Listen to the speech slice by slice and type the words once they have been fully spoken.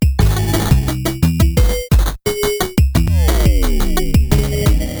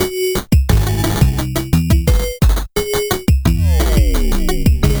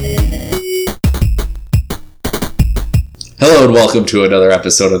and welcome to another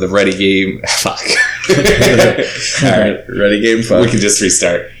episode of the Ready Game. Fuck. Alright, Ready Game Fuck. we can just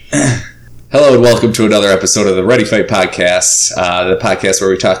restart. Hello and welcome to another episode of the Ready Fight Podcast, the podcast where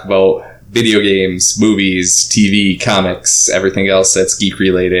we talk about video games, movies, TV, comics, everything else that's geek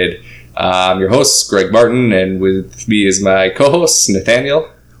related. I'm your host, Greg Martin, and with me is my co-host, Nathaniel.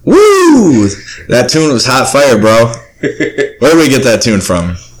 Woo! That tune was hot fire, bro. Where did we get that tune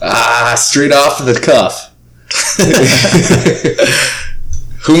from? Straight off the cuff.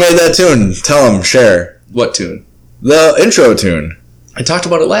 Who made that tune? Tell them, share. What tune? The intro tune. I talked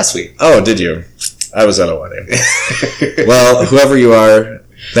about it last week. Oh, did you? I was at a wedding. Well, whoever you are,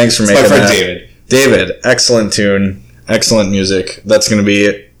 thanks for making my friend that. David. David, excellent tune, excellent music. That's going to be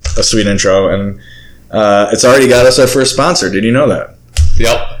a sweet intro, and it's already got us our first sponsor. Did you know that?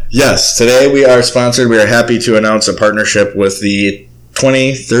 Yep. Yes, today we are sponsored. We are happy to announce a partnership with the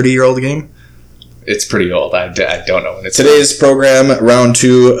 30-year-old game. It's pretty old. I don't know when it's Today's program, round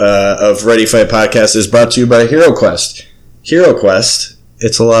 2 of Ready Fight Podcast, is brought to you by HeroQuest. HeroQuest,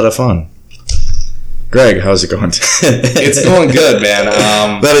 it's a lot of fun. Greg, how's it going? It's going good, man.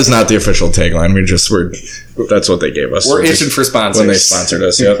 That is not the official tagline. That's what they gave us. We're itching for sponsors. When they sponsored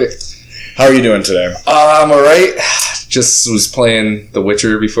us, yep. How are you doing today? I'm alright. Just was playing The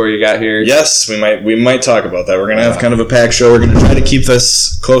Witcher before you got here. Yes, we might talk about that. We're going to have kind of a packed show. We're going to try to keep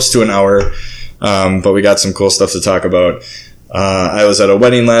this close to an hour. But we got some cool stuff to talk about. I was at a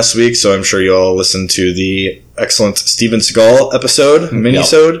wedding last week, so I'm sure you all listened to the excellent Steven Seagal episode,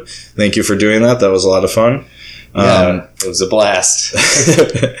 mini-sode. Yep. Thank you for doing that. That was a lot of fun. Yeah, it was a blast.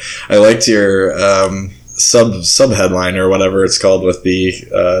 I liked your sub-headline or whatever it's called with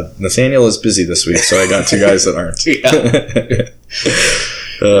the Nathaniel is busy this week, so I got two guys that aren't.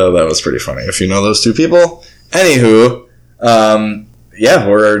 That was pretty funny, if you know those two people. Anywho, yeah,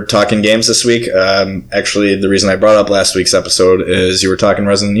 we're talking games this week. Actually, the reason I brought up last week's episode is you were talking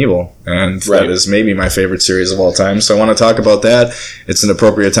Resident Evil, and That is maybe my favorite series of all time, so I want to talk about that. It's an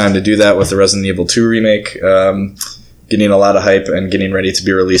appropriate time to do that with the Resident Evil 2 remake, getting a lot of hype and getting ready to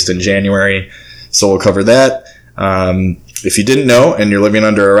be released in January, so we'll cover that. If you didn't know, and you're living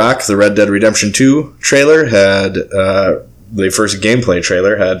under a rock, the Red Dead Redemption 2 trailer had, the first gameplay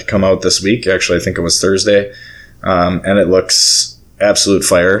trailer had come out this week. Actually, I think it was Thursday, and it looks absolute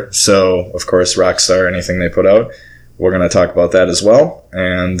fire. So, of course, Rockstar, anything they put out, we're going to talk about that as well.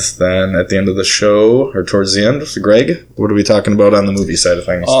 And then at the end of the show, or towards the end, Greg, what are we talking about on the movie side of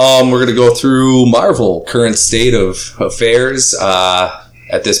things? We're going to go through Marvel, current state of affairs.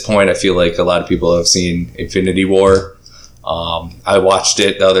 At this point, I feel like a lot of people have seen Infinity War. I watched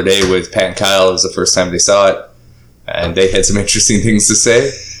it the other day with Pat and Kyle. It was the first time they saw it, and they had some interesting things to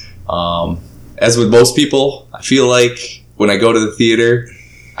say. As with most people, I feel like when I go to the theater,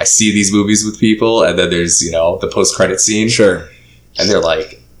 I see these movies with people, and then there's, the post-credit scene. Sure. And they're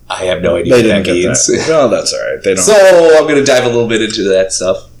like, I have no idea what that means. That. No, that's all right. They don't. So I'm going to dive a little bit into that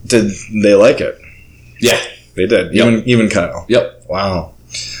stuff. Did they like it? Yeah. They did. Yep. Even Kyle. Yep. Wow.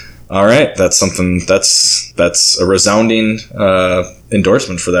 All right. That's something, that's a resounding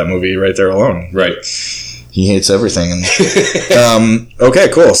endorsement for that movie right there alone. Right. He hates everything. Okay,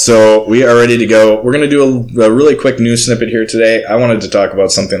 cool. So we are ready to go. We're going to do a really quick news snippet here today. I wanted to talk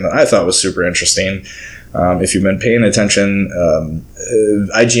about something that I thought was super interesting. If you've been paying attention,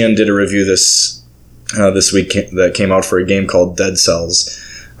 IGN did a review this week that came out for a game called Dead Cells.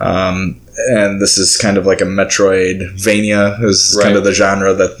 And this is kind of like a Metroidvania is kind of the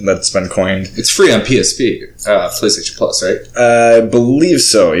genre that's been coined. It's free on PSP, PlayStation Plus, right? I believe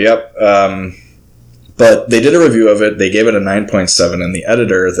so, yep. But they did a review of it. They gave it a 9.7, and the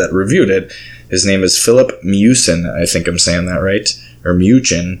editor that reviewed it, his name is Philip Mucin. I think I'm saying that right, or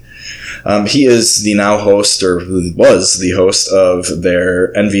Mucin. He is the now host, or was the host of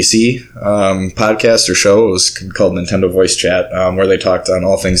their NVC podcast or show. It was called Nintendo Voice Chat, where they talked on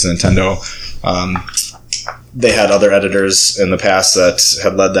all things Nintendo. They had other editors in the past that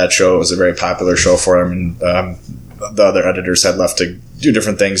had led that show. It was a very popular show for them, and the other editors had left to do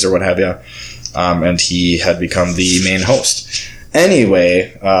different things or what have you. And he had become the main host.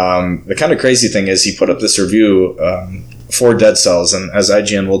 Anyway, the kind of crazy thing is he put up this review for Dead Cells, and as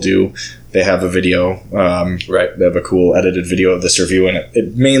IGN will do, they have a video. They have a cool edited video of this review, and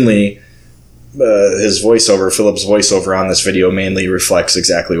it mainly, his voiceover, Philip's voiceover on this video mainly reflects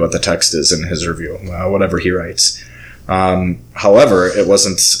exactly what the text is in his review, whatever he writes. However, it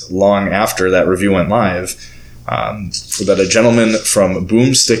wasn't long after that review went live that a gentleman from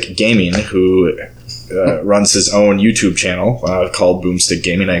Boomstick Gaming, who runs his own YouTube channel called Boomstick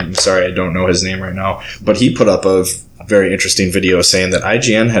Gaming. I'm sorry, I don't know his name right now, but he put up a very interesting video saying that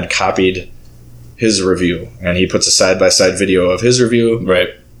IGN had copied his review, and he puts a side-by-side video of his review, Right.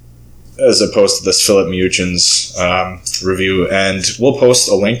 as opposed to this Philip Miuchin's review, and we'll post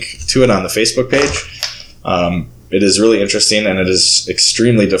a link to it on the Facebook page. It is really interesting, and it is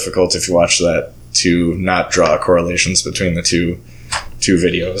extremely difficult if you watch that to not draw correlations between the two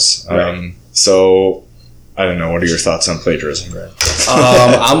videos. Right. So, I don't know. What are your thoughts on plagiarism, Grant?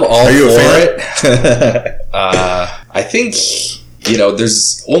 I'm all Are you a for fan? it. I think,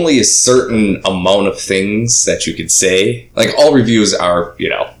 there's only a certain amount of things that you could say. Like, all reviews are,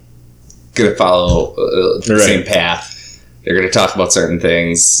 going to follow the Right. same path. They're going to talk about certain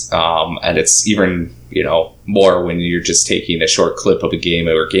things. And it's even, more when you're just taking a short clip of a game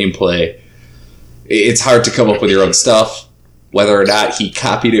or gameplay. It's hard to come up with your own stuff. Whether or not he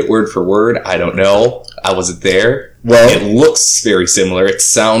copied it word for word, I don't know. I wasn't there. Well, It looks very similar. It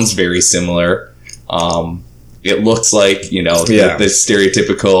sounds very similar. It looks like, the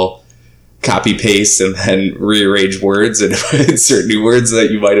stereotypical copy paste and then rearrange words and insert new words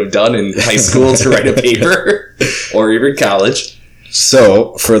that you might have done in high school to write a paper or even college.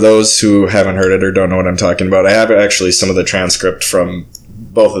 so, for those who haven't heard it or don't know what I'm talking about, I have actually some of the transcript from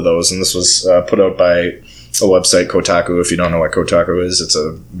both of those, and this was put out by a website, Kotaku. If you don't know what Kotaku is, it's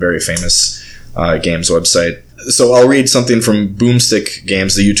a very famous games website. So I'll read something from Boomstick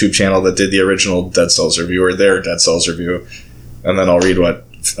Games, the YouTube channel that did the original Dead Cells review, or their Dead Cells review, and then I'll read what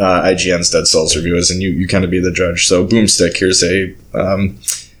IGN's Dead Cells review is, and you kind of be the judge. So Boomstick, here's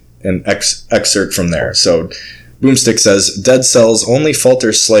an excerpt from there. So Boomstick says, Dead Cells only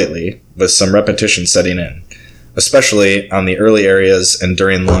falters slightly, with some repetition setting in, especially on the early areas and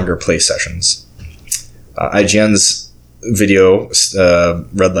during longer play sessions. IGN's video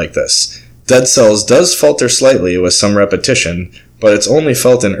read like this. Dead Cells does falter slightly with some repetition, but it's only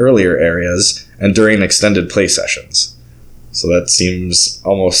felt in earlier areas and during extended play sessions. So that seems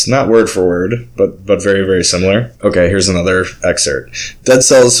almost not word for word, but very, very similar. Okay, here's another excerpt. Dead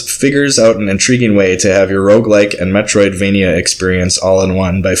Cells figures out an intriguing way to have your roguelike and Metroidvania experience all in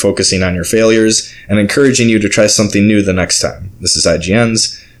one by focusing on your failures and encouraging you to try something new the next time. This is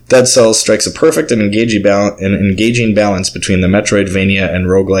IGN's. Dead Cells strikes a perfect and engaging balance between the Metroidvania and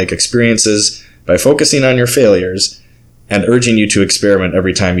roguelike experiences by focusing on your failures and urging you to experiment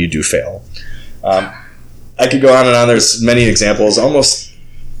every time you do fail. I could go on and on. There's many examples. Almost,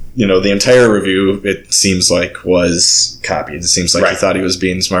 the entire review, it seems like, was copied. It seems like he thought he was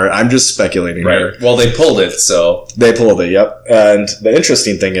being smart. I'm just speculating here. Well, they pulled it, so... They pulled it, yep. And the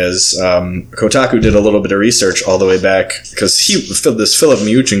interesting thing is, Kotaku did a little bit of research all the way back, because this Philip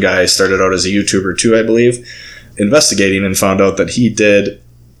Miuchin guy started out as a YouTuber too, I believe, investigating, and found out that he did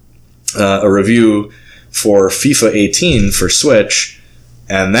a review for FIFA 18 for Switch,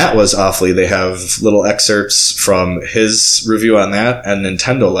 and that was awfully. They have little excerpts from his review on that and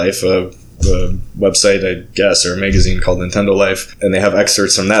Nintendo Life, a website, I guess, or a magazine called Nintendo Life, and they have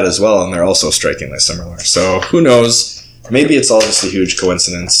excerpts from that as well, and they're also strikingly similar. So who knows? Maybe it's all just a huge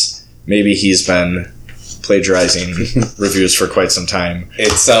coincidence. Maybe he's been plagiarizing reviews for quite some time.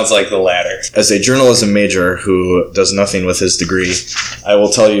 It sounds like the latter. As a journalism major who does nothing with his degree, I will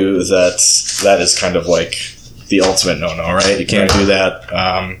tell you that is kind of like the ultimate no-no, right? You can't do that.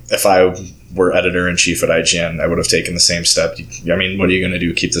 If I were editor-in-chief at IGN, I would have taken the same step. I mean, what are you going to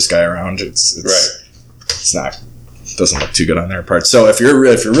do? Keep this guy around? It's not. Doesn't look too good on their part. So if you're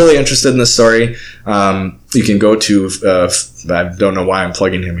really interested in this story, you can go to I don't know why I'm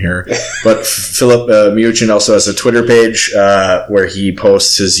plugging him here, but Philip Miuchin also has a Twitter page where he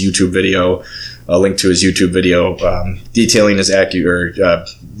posts his YouTube video, a link to his YouTube video detailing his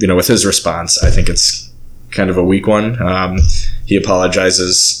with his response. I think it's kind of a weak one. He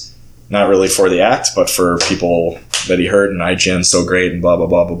apologizes not really for the act, but for people that he hurt, and IGN's so great and blah, blah,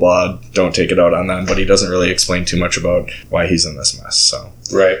 blah, blah, blah. Don't take it out on them, but he doesn't really explain too much about why he's in this mess. So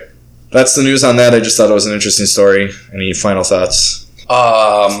that's the news on that. I just thought it was an interesting story. Any final thoughts?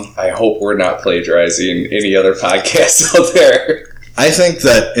 I hope we're not plagiarizing any other podcasts out there. I think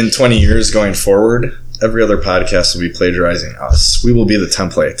that in 20 years going forward, every other podcast will be plagiarizing us. We will be the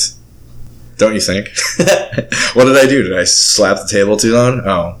template. Don't you think? What did I do? Did I slap the table too long?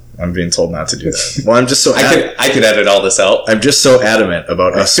 Oh, I'm being told not to do that. Well, I'm just so... I could edit all this out. I'm just so adamant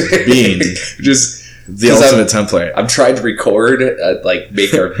about us being just the ultimate template. I'm trying to record,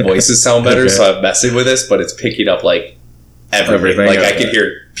 make our voices sound better, so I'm messing with this, but it's picking up, everything. I can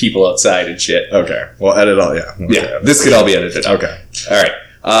hear people outside and shit. Okay. Well, edit all, yeah. Yeah, this could all be edited. Okay. All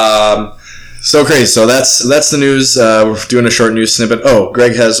right. So crazy. So that's the news. We're doing a short news snippet. Oh,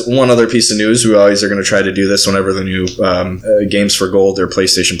 Greg has one other piece of news. We always are going to try to do this whenever the new Games for Gold or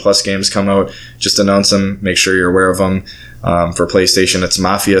PlayStation Plus games come out. Just announce them. Make sure you're aware of them. For PlayStation, it's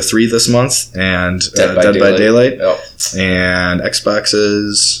Mafia 3 this month and Dead by Daylight. Yep. And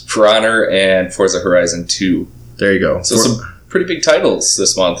Xbox's For Honor and Forza Horizon 2. There you go. So some pretty big titles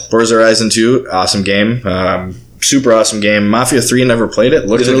this month. Forza Horizon 2, awesome game. Super awesome game. Mafia 3, never played it.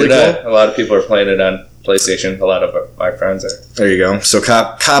 Looked really cool. A lot of people are playing it on PlayStation. A lot of my friends are. There you go. So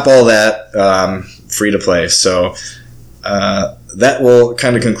cop all that, free to play. So that will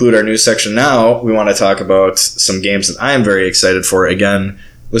kind of conclude our news section. Now we want to talk about some games that I am very excited for. Again,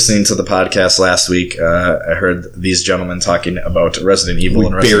 listening to the podcast last week, I heard these gentlemen talking about Resident Evil.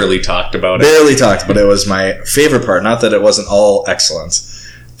 We barely talked about it. Barely talked, but it was my favorite part. Not that it wasn't all excellent,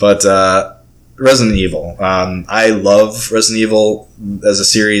 but Resident Evil. I love Resident Evil as a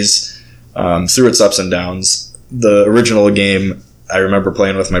series through its ups and downs. The original game I remember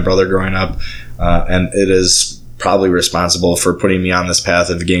playing with my brother growing up, and it is probably responsible for putting me on this path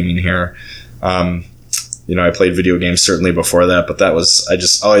of gaming here. I played video games certainly before that, but I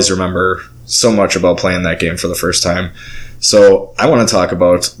just always remember so much about playing that game for the first time. So I want to talk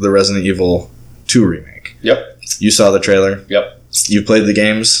about the Resident Evil 2 remake. Yep. You saw the trailer? Yep. You played the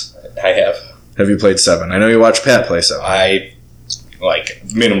games? I have. Have you played 7? I know you watched Pat play 7. I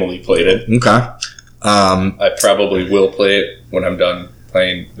minimally played it. Okay. I probably will play it when I'm done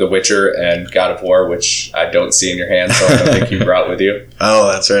playing The Witcher and God of War, which I don't see in your hand, so I don't think you brought with you.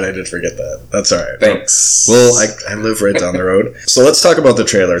 Oh, that's right. I did forget that. That's all right. Thanks. Well, I live right down the road. So let's talk about the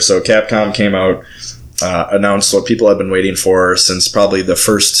trailer. So Capcom came out, announced what people have been waiting for since probably the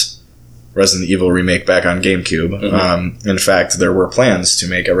first Resident Evil remake back on GameCube. Mm-hmm. In fact, there were plans to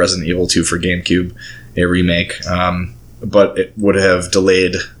make a Resident Evil 2 for GameCube, a remake, but it would have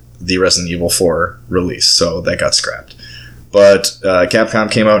delayed the Resident Evil 4 release, so that got scrapped. But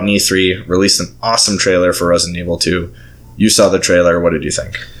Capcom came out in E3, released an awesome trailer for Resident Evil 2. You saw the trailer. What did you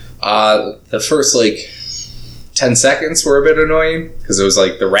think? The first 10 seconds were a bit annoying because it was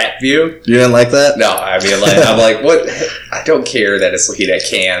the rat view. You didn't like that? No, I mean, I'm like, what? I don't care that it's looking at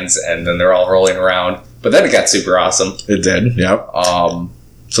cans and then they're all rolling around. But then it got super awesome. It did, yep.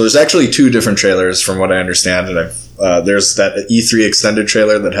 So there's actually 2 different trailers from what I understand. And there's that E3 extended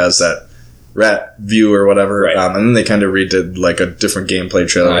trailer that has that rat view or whatever. Right. And then they kind of redid a different gameplay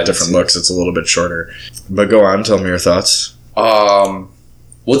trailer with different looks. It's a little bit shorter. But go on, tell me your thoughts.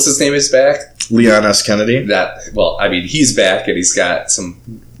 What's his name is back? Leon S. Kennedy. He's back and he's got some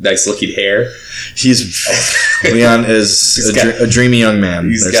nice looking hair. Leon is a dreamy young man.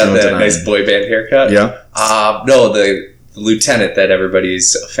 He's got that nice boy band haircut. Yeah. No, the lieutenant that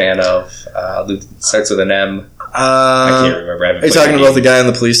everybody's a fan of starts with an M. I can't remember. Are you talking about the guy in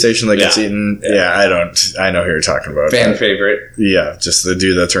the police station that gets eaten? Yeah, I know who you're talking about. Fan favorite. Yeah, just the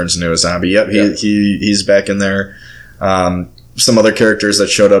dude that turns into a zombie. Yep, he's back in there. Some other characters that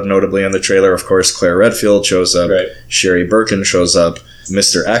showed up notably in the trailer, of course, Claire Redfield shows up. Right. Sherry Birkin shows up.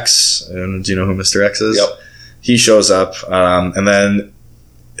 Mr. X. Do you know who Mr. X is? Yep. He shows up. And then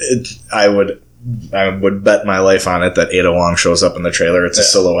I would bet my life on it that Ada Wong shows up in the trailer. It's a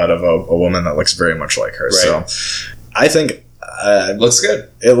silhouette of a woman that looks very much like her. Right. So I think it looks good.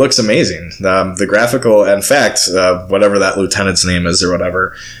 It looks amazing. The graphical, in fact, whatever that lieutenant's name is or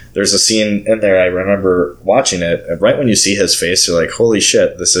whatever, there's a scene in there, I remember watching it, right when you see his face, you're like, holy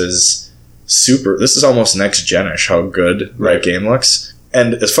shit, this is almost next-gen-ish how good that game looks.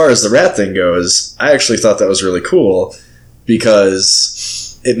 And as far as the rat thing goes, I actually thought that was really cool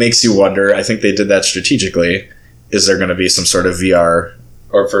because it makes you wonder, I think they did that strategically, is there going to be some sort of VR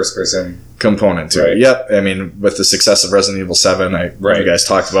or first-person component to it? Yep. I mean, with the success of Resident Evil 7, you guys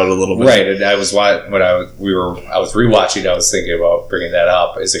talked about it a little bit. Right, and I was rewatching, I was thinking about bringing that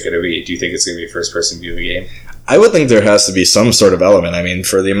up. Do you think it's going to be a first-person view game? I would think there has to be some sort of element. I mean,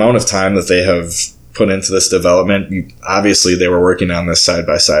 for the amount of time that they have put into this development, obviously they were working on this side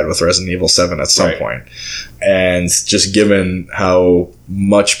by side with Resident Evil 7 at some point. And just given how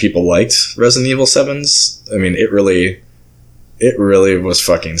much people liked Resident Evil 7's, I mean, it really was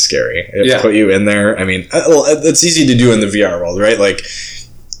fucking scary. It put you in there. I mean, it's easy to do in the VR world, right?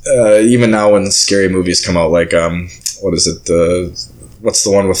 Even now when scary movies come out, what is it? What's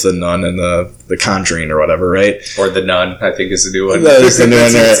the one with the nun and the Conjuring or whatever, right? Or the Nun, I think is the new one. That is the new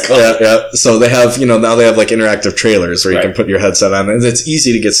one. Yeah. So they have, now they have interactive trailers where you can put your headset on. And it's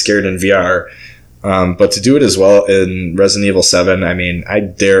easy to get scared in VR. But to do it as well in Resident Evil 7, I mean, I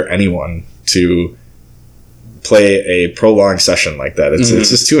dare anyone to play a prolonged session like that. It's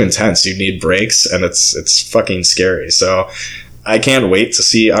just too intense. You need breaks, and it's fucking scary. So I can't wait to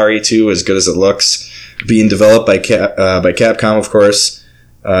see RE2 as good as it looks. Being developed by Capcom, of course.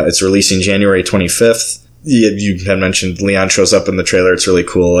 It's releasing January 25th. You had mentioned Leon shows up in the trailer. It's really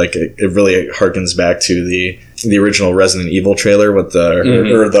cool. Like it really harkens back to the original Resident Evil trailer with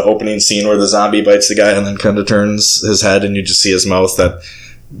or the opening scene where the zombie bites the guy and then kind of turns his head and you just see his mouth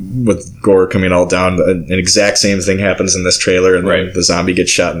with gore coming all down. An exact same thing happens in this trailer, and then the zombie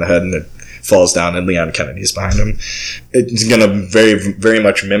gets shot in the head and it falls down, and Leon Kennedy's behind him. It's going to very, very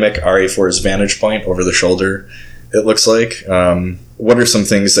much mimic RE4's vantage point over the shoulder, it looks like. What are some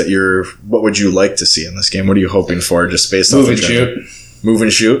things what would you like to see in this game? What are you hoping for, just based on Move and shoot. Move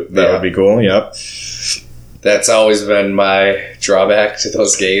and shoot? That would be cool, yep. That's always been my drawback to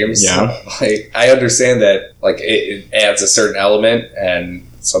those games. Yeah. Like, I understand that it adds a certain element, and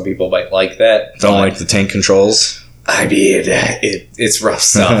some people might like that. Don't like the tank controls? I mean, it's rough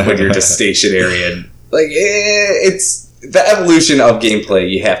stuff when you're just stationary, and it's the evolution of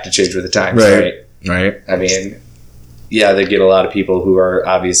gameplay. You have to change with the times, right? I mean, yeah, they get a lot of people who are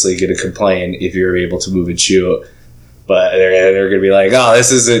obviously going to complain if you're able to move and shoot, but they're going to be like, "Oh,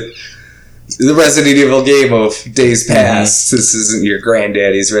 this isn't the Resident Evil game of days past. This isn't your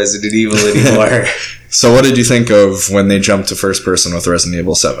granddaddy's Resident Evil anymore." So what did you think of when they jumped to first person with Resident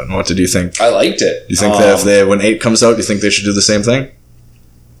Evil 7? What did you think? I liked it. Do you think that when 8 comes out, do you think they should do the same thing?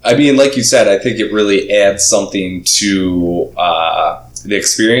 I mean, like you said, I think it really adds something to the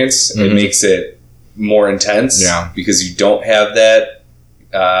experience. It makes it more intense. Yeah. Because you don't have that,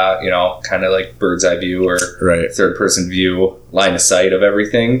 kind of like bird's eye view or third person view, line of sight of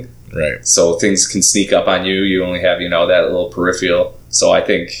everything. Right. So things can sneak up on you. You only have, that little peripheral. So I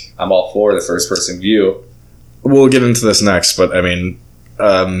think I'm all for the first person view. We'll get into this next, but I mean,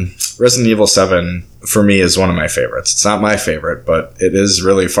 Resident Evil 7 for me is one of my favorites. It's not my favorite, but it is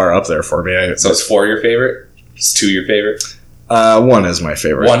really far up there for me. So it's 4 your favorite? It's 2 your favorite? 1 is my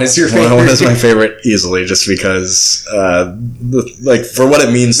favorite. 1 is your favorite? 1 is my favorite easily, just because, for what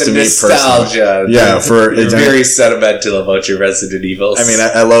it means to me personally. Nostalgia. Yeah, you're very sentimental about your Resident Evils. I mean,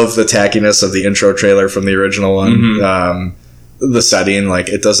 I love the tackiness of the intro trailer from the original one. The setting,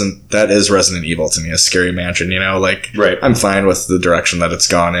 that is Resident Evil to me, a scary mansion, I'm fine with the direction that it's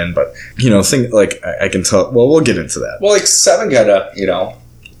gone in, but, I can tell, well, we'll get into that. Well, 7 kind of,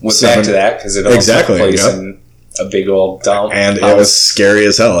 went back to that, because it all took place in a big old dump. And it was scary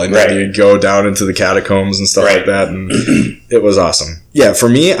as hell, and you'd go down into the catacombs and stuff like that, and it was awesome. Yeah, for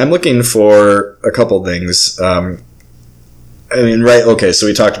me, I'm looking for a couple things. So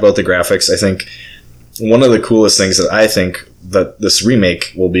we talked about the graphics. I think one of the coolest things that I think that this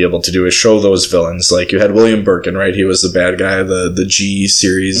remake will be able to do is show those villains. Like, you had William Birkin, right? He was the bad guy, the G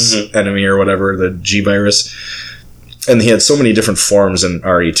series enemy or whatever, the G virus. And he had so many different forms in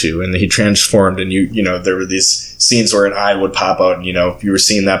RE2, and he transformed, and there were these scenes where an eye would pop out, and you were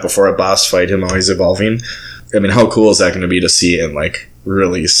seeing that before a boss fight, him always evolving. I mean, how cool is that going to be to see in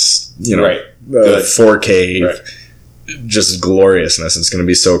really, 4K, just gloriousness? It's going to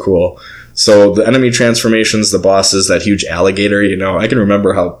be so cool. So the enemy transformations, the bosses, that huge alligator, I can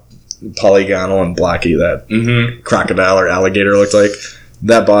remember how polygonal and blocky that crocodile or alligator looked like.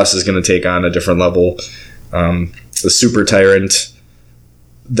 That boss is going to take on a different level. The super tyrant,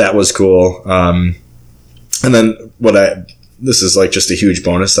 that was cool. And then this is just a huge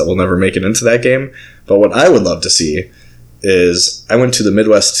bonus that will never make it into that game. But what I would love to see is, I went to the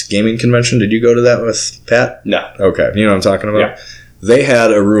Midwest Gaming Convention. Did you go to that with Pat? No. Okay. You know what I'm talking about? Yeah. They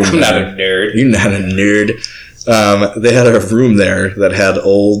had a room. I'm not a nerd. You're not a nerd. They had a room there that had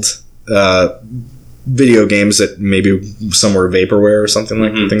old video games that maybe some were vaporware or something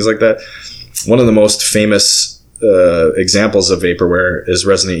things like that. One of the most famous examples of vaporware is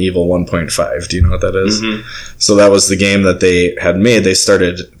Resident Evil 1.5. Do you know what that is? So that was the game that they had made. They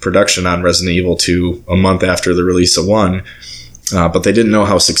started production on Resident Evil 2 a month after the release of 1. But they didn't know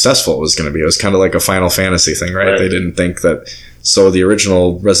how successful it was going to be. It was kind of like a Final Fantasy thing, right? They didn't think that. So the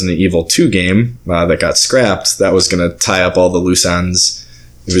original Resident Evil 2 game that got scrapped, that was going to tie up all the loose ends.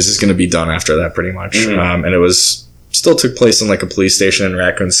 It was just going to be done after that, pretty much. And it was still took place in a police station in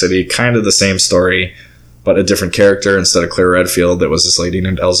Raccoon City, kind of the same story, but a different character. Instead of Claire Redfield, it was this lady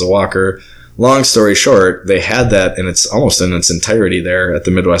named Elza Walker. Long story short, they had that almost in its entirety there at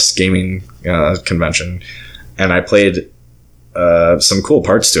the Midwest Gaming Convention, and I played some cool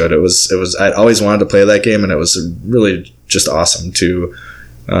parts to it. It was I always wanted to play that game, and it was really just awesome to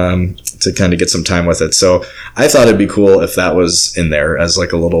kind of get some time with it. So I thought it'd be cool if that was in there as a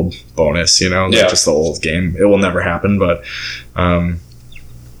little bonus, just the old game. It will never happen, but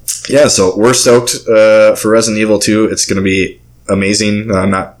so we're stoked for Resident Evil 2. It's going to be amazing.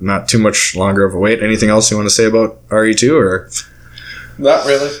 Not too much longer of a wait. Anything else you want to say about RE2 or? Not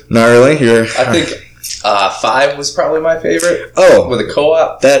really. Not really. I think 5 was probably my favorite. Oh, with a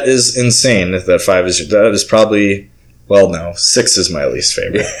co-op. That is insane. If that 5 is that is probably. Well, no, 6 is my least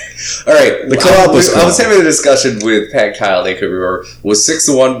favorite. All right, the co-op was cool. I was having a discussion with Pat and Kyle. They could remember. Was 6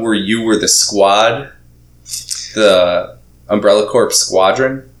 the one where you were the squad, the Umbrella Corp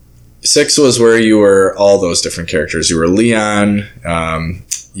squadron? 6 was where you were all those different characters. You were Leon.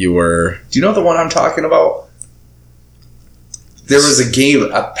 You were. Do you know the one I'm talking about? There was a game.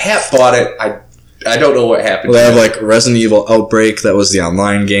 Pat bought it. I don't know what happened. Well, they have like Resident Evil Outbreak. That was the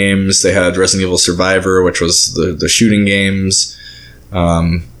online games. They had Resident Evil Survivor, which was the shooting games. I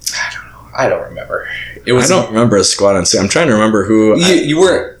don't know. I don't remember. I don't remember a squad on 6. I'm trying to remember who.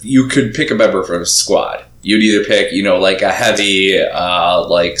 You could pick a member from a squad. You'd either pick, like a heavy,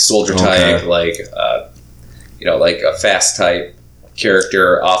 like soldier type, like, like a fast type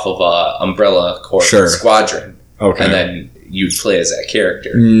character off of a Umbrella Corp squadron. Okay. And then you'd play as that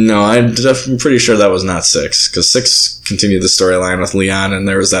character. No, I'm pretty sure that was not 6, because 6 continued the storyline with Leon, and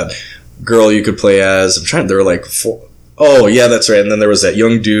there was that girl you could play as. There were like 4. Oh, yeah, that's right. And then there was that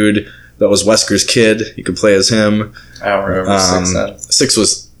young dude that was Wesker's kid. You could play as him. I don't remember 6 then. 6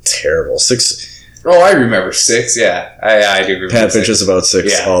 was terrible. 6. Oh, I remember 6. Yeah, I do remember. Pat bitches about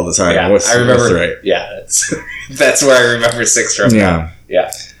 6 all the time. Yeah, I remember. Right. Yeah, that's where I remember 6 from. Yeah,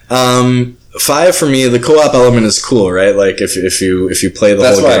 yeah. 5 for me, the co-op element is cool, right? Like if you play the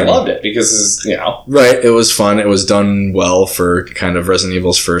whole game. That's why I loved it, because right. It was fun. It was done well for kind of Resident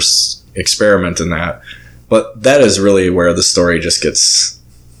Evil's first experiment in that. But that is really where the story just gets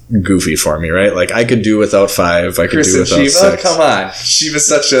goofy for me, right? Like I could do without 5. I could do without Shiva? 6. Come on, Shiva's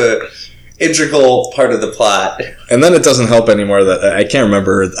such a integral part of the plot. And then it doesn't help anymore that I can't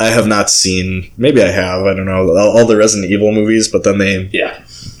remember. I have not seen. Maybe I have. I don't know all the Resident Evil movies, but then they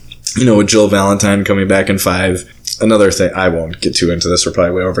with Jill Valentine coming back in 5. Another thing, I won't get too into this, we're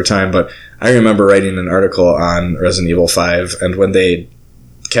probably way over time, but I remember writing an article on Resident Evil 5, and when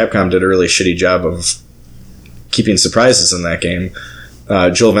Capcom did a really shitty job of keeping surprises in that game,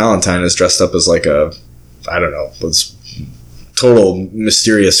 Jill Valentine is dressed up as like was total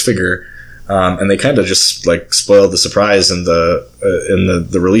mysterious figure, and they kind of just like spoiled the surprise in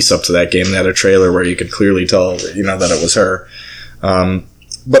the release up to that game. They had a trailer where you could clearly tell, that it was her.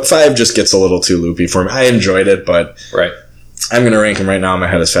 But 5 just gets a little too loopy for me. I enjoyed it, but I'm going to rank them right now in my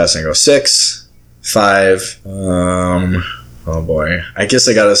head as fast as I go. 6, 5. Oh boy, I guess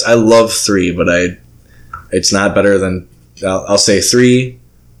I love 3, but it's not better than. I'll say 3,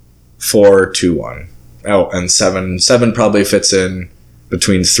 4, 2, 1. Oh, and 7. 7 probably fits in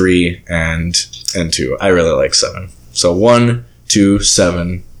between 3 and 2. I really like 7. So 1, 2,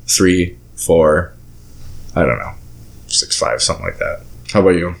 7, 3, 4. I don't know, 6, 5, something like that. How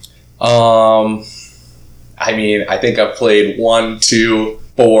about you? I mean, I think I've played 1, 2,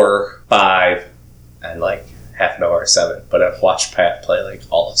 4, 5, and like half an hour 7. But I've watched Pat play like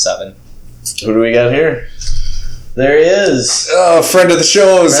all of 7. Who do we got here? There he is. Oh, friend of the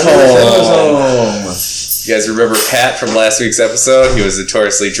show is home. You guys remember Pat from last week's episode? He was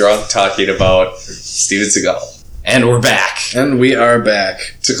notoriously drunk talking about Steven Seagal. And we're back. And we are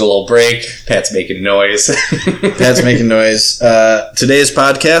back. Took a little break. Pat's making noise. Pat's making noise. Today's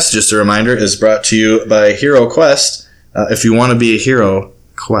podcast, just a reminder, is brought to you by Hero Quest. If you want to be a hero,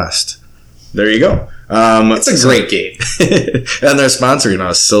 Quest. There you go. It's a great game. And they're sponsoring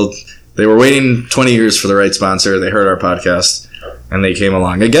us. So they were waiting 20 years for the right sponsor. They heard our podcast, and they came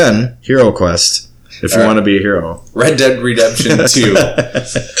along. Again, Hero Quest. If you want to be a hero. Red Dead Redemption 2.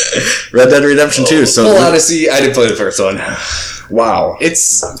 Red Dead Redemption 2. So Full Odyssey, I didn't play the first one. Wow.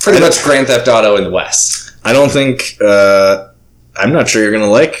 It's pretty much Grand Theft Auto in the West. I don't think... I'm not sure you're going to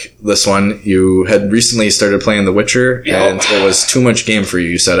like this one. You had recently started playing The Witcher, and it was too much game for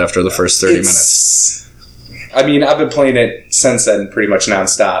you said after the first 30 minutes. I mean, I've been playing it since then pretty much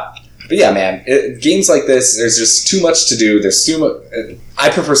nonstop. But yeah, man, games like this, there's just too much to do. There's too much... I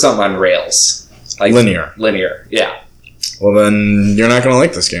prefer something on rails. Like linear, yeah. Well, then you're not going to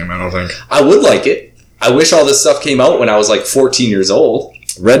like this game, I don't think. I would like it. I wish all this stuff came out when I was like 14 years old.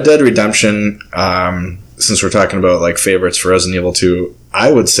 Red Dead Redemption, since we're talking about like favorites for Resident Evil 2,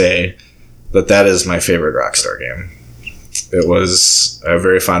 I would say that is my favorite Rockstar game. It was, I have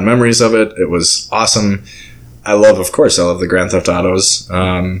very fond memories of it. It was awesome. Of course, I love the Grand Theft Autos.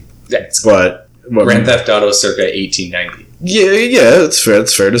 But Grand Theft Auto circa 1890. Yeah, it's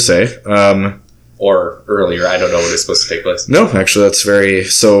fair to say. Or earlier, I don't know when it's supposed to take place. No, actually, that's very...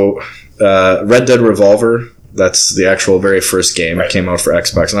 So, Red Dead Revolver, that's the actual very first game. It came out for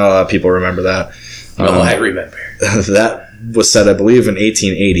Xbox. Not a lot of people remember that. I remember. was set, I believe, in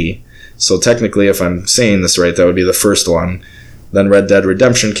 1880. So technically, if I'm saying this right, that would be the first one. Then Red Dead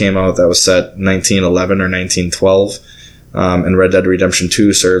Redemption came out. That was set 1911 or 1912. And Red Dead Redemption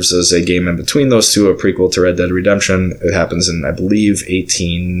 2 serves as a game in between those two, a prequel to Red Dead Redemption. It happens in, I believe,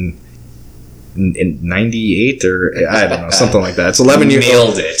 1898 or I don't know, something like that. It's 11 years.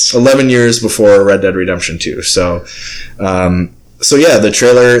 Nailed it. 11 years before Red Dead Redemption 2. So yeah, the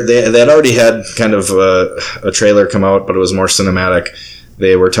trailer, they had already had kind of a trailer come out, but it was more cinematic.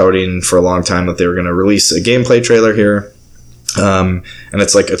 They were touting for a long time that they were going to release a gameplay trailer here. And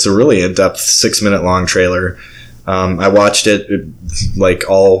it's a really in-depth 6-minute long trailer. I watched it like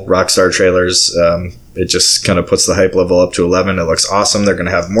all Rockstar trailers. It just kind of puts the hype level up to 11. It looks awesome. They're going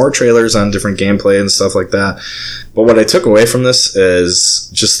to have more trailers on different gameplay and stuff like that. But what I took away from this is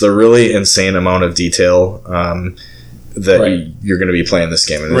just the really insane amount of detail that you're going to be playing this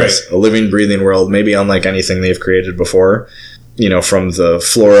game. And it's a living, breathing world, maybe unlike anything they've created before. You know, from the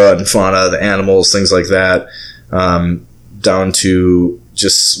flora and fauna, the animals, things like that, down to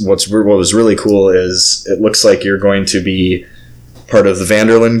just what was really cool is it looks like you're going to be part of the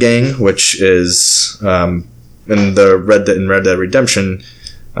Vanderlyn gang, which is in Red Dead Redemption.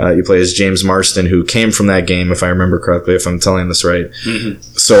 You play as James Marston, who came from that game, if I remember correctly, if I'm telling this right. Mm-hmm.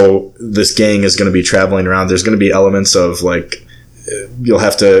 So this gang is going to be traveling around. There's going to be elements of like you'll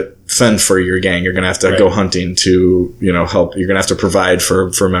have to fend for your gang. You're going to have to go hunting to help. You're going to have to provide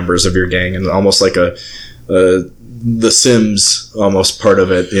for members of your gang, and almost like the Sims almost part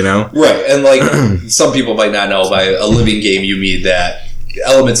of it, Right, and like some people might not know, by a living game you mean that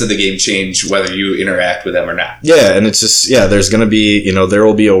elements of the game change whether you interact with them or not. Yeah, and it's just there's going to be there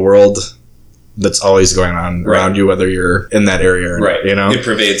will be a world that's always going on around you, whether you're in that area or not, It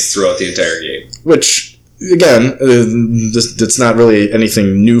pervades throughout the entire game. Which again, it's not really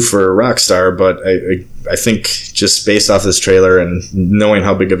anything new for Rockstar, but I think just based off this trailer and knowing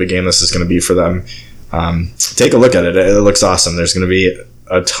how big of a game this is going to be for them. Take a look at it. It looks awesome. There's going to be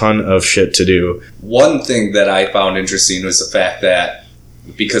a ton of shit to do. One thing that I found interesting was the fact that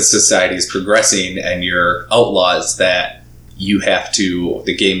because society is progressing and you're outlaws, that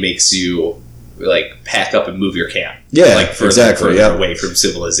the game makes you like pack up and move your camp. Yeah, like further away from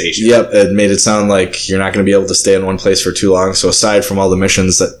civilization. Yep, it made it sound like you're not going to be able to stay in one place for too long. So aside from all the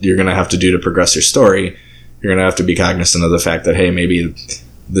missions that you're going to have to do to progress your story, you're going to have to be cognizant of the fact that, hey, maybe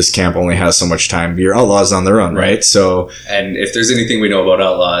this camp only has so much time. Your outlaws on their own, right? So, and if there's anything we know about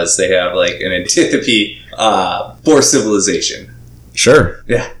outlaws, they have like an antipathy for civilization. Sure.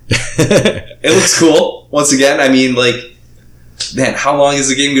 Yeah. It looks cool. Once again, I mean, like, man, how long is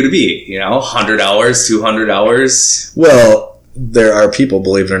the game going to be? 100 hours, 200 hours? Well, there are people,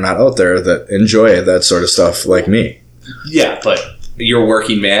 believe it or not, out there that enjoy that sort of stuff like me. Yeah, but you're a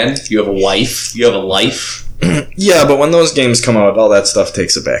working man. You have a wife. You have a life. Yeah, but when those games come out, all that stuff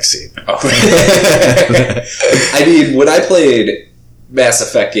takes a backseat. Oh. I mean, when I played Mass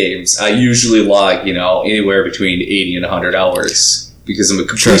Effect games, I usually log, anywhere between 80 and 100 hours because I'm a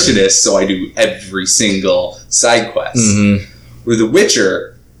completionist, so I do every single side quest. Mm-hmm. With The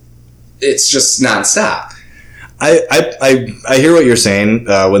Witcher, it's just nonstop. I hear what you're saying.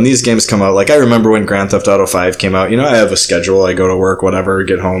 When these games come out, like I remember when Grand Theft Auto 5 came out, I have a schedule. I go to work, whatever,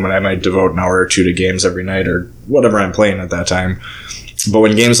 get home, and I might devote an hour or two to games every night or whatever I'm playing at that time. But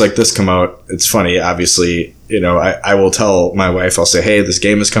when games like this come out, it's funny. Obviously, I will tell my wife, I'll say, hey, this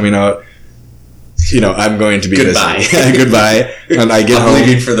game is coming out. I'm going to be goodbye. Busy. Goodbye. And I get I'm home.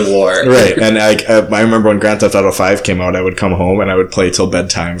 leaving for the war. Right. And I remember when Grand Theft Auto 5 came out, I would come home and I would play till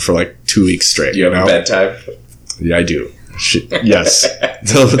bedtime for like 2 weeks straight. You have a bedtime? Yeah, I do. Yes.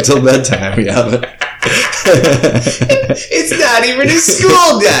 till bedtime, yeah. It's not even a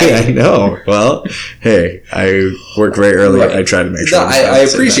school day. I know. Well, hey, I work very early. Right. I try to make sure. No, I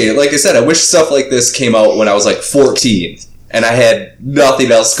appreciate it. Like I said, I wish stuff like this came out when I was like 14 and I had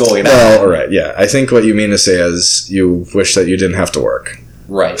nothing else going on. Well, all right, yeah. I think what you mean to say is you wish that you didn't have to work.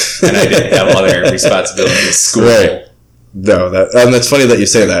 Right. And I didn't have other responsibilities. School. Right. No, that's funny that you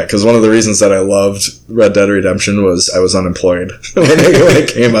say that, because one of the reasons that I loved Red Dead Redemption was I was unemployed when it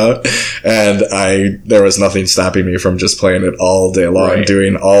came out, and there was nothing stopping me from just playing it all day long,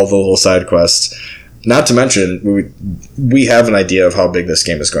 doing all the little side quests. Not to mention, we have an idea of how big this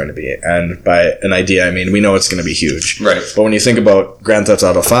game is going to be, and by an idea, I mean we know it's going to be huge. Right. But when you think about Grand Theft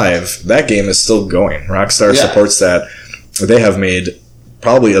Auto 5, that game is still going. Rockstar supports that. They have made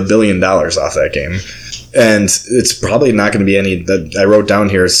probably $1 billion off that game. And it's probably not going to be any that I wrote down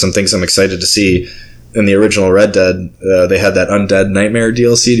here some things I'm excited to see. In the original Red Dead, they had that Undead Nightmare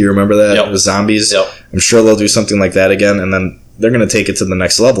DLC. Do you remember that? Yep. With zombies. Yep. I'm sure they'll do something like that again. And then they're going to take it to the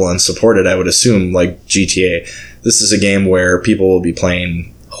next level and support it, I would assume, like GTA. This is a game where people will be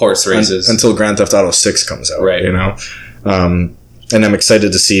playing horse races until Grand Theft Auto 6 comes out, right? You know, and I'm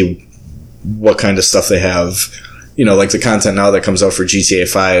excited to see what kind of stuff they have. You know, like the content now that comes out for GTA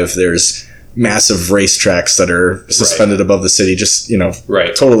 5. There's massive racetracks that are suspended above the city. Just, you know,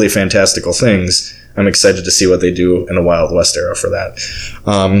 totally fantastical things. I'm excited to see what they do in a Wild West era for that.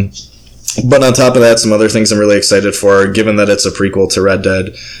 But on top of that, some other things I'm really excited for, given that it's a prequel to Red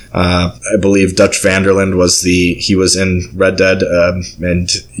Dead. I believe Dutch Vanderland was in Red Dead, and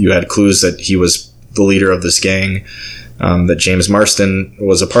you had clues that he was the leader of this gang that James Marston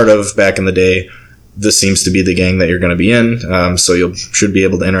was a part of back in the day. This seems to be the gang that you're going to be in, so you should be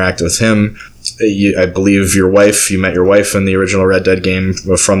able to interact with him. I believe you met your wife in the original Red Dead game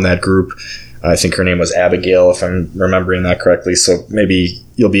from that group. I think her name was Abigail, if I'm remembering that correctly. So maybe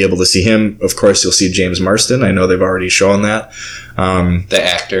you'll be able to see him. Of course, you'll see James Marston. I know they've already shown that. The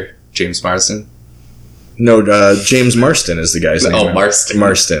actor, James Marston? No, James Marston is the guy's name. Oh, Marston.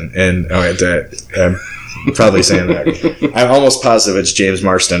 Marston. And I'm probably saying that. I'm almost positive it's James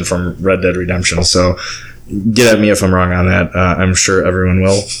Marston from Red Dead Redemption. So get at me if I'm wrong on that. I'm sure everyone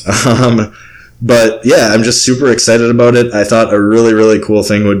will. But yeah, I'm just super excited about it. I thought a really, really cool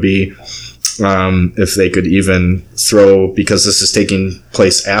thing would be if they could even throw, because this is taking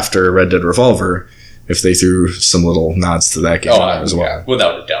place after Red Dead Revolver, if they threw some little nods to that game as well. Yeah,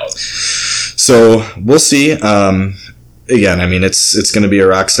 without a doubt. So we'll see. Again, I mean, it's going to be a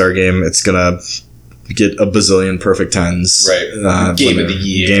Rockstar game. It's going to get a bazillion perfect 10s. Right. Game of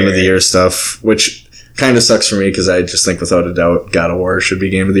the year stuff, which kind of sucks for me because I just think without a doubt God of War should be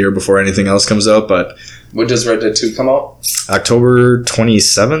Game of the Year before anything else comes out. But when does Red Dead 2 come out? October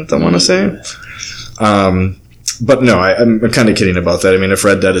 27th, I want to say. But no, I'm kind of kidding about that. I mean, if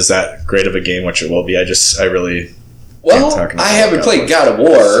Red Dead is that great of a game, which it will be, I really... Well, I haven't played God of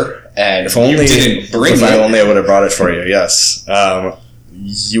War, and if only you didn't bring it. If only I would have brought it for you, yes.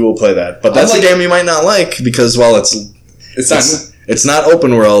 You will play that. But that's a game you might not like, because, well, it's not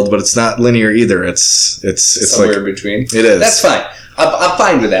open world, but it's not linear either. It's somewhere like, in between. It is. That's fine. I'm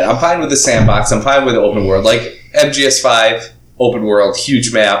fine with that. I'm fine with the sandbox. I'm fine with the open world. Like MGS5, open world,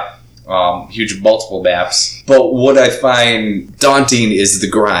 huge map, huge multiple maps. But what I find daunting is the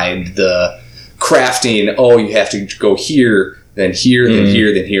grind, the crafting. Oh, you have to go here, then here, then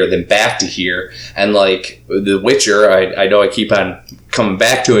here, then here, then back to here. And like The Witcher, I know I keep on coming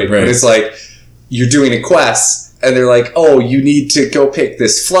back to it, but it's like you're doing a quest, and they're like, oh, you need to go pick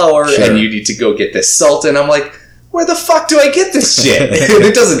this flower, and you need to go get this salt. And I'm like, where the fuck do I get this shit? And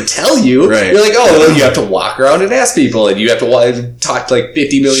it doesn't tell you. Right. You're like, oh, well, you have to walk around and ask people, and you have to talk to like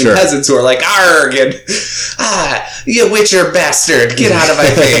 50 million peasants who are like, arg, and you Witcher bastard, get out of my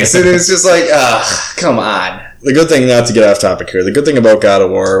face. And it's just like, come on. The good thing, not to get off topic here, the good thing about God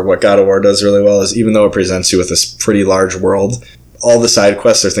of War, what God of War does really well is, even though it presents you with this pretty large world, all the side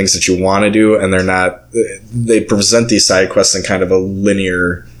quests are things that you want to do, and they present these side quests in kind of a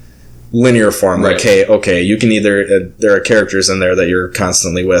linear form. Right. Like, okay, you can either, there are characters in there that you're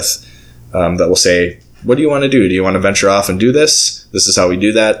constantly with that will say, what do you want to do? Do you want to venture off and do this? This is how we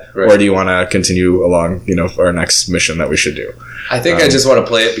do that. Right. Or do you want to continue along, our next mission that we should do? I think I just want to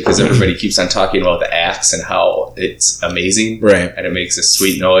play it because everybody keeps on talking about the axe and how it's amazing. Right. And it makes a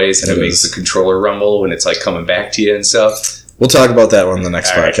sweet noise, and it makes the controller rumble when it's like coming back to you and stuff. We'll talk about that one in the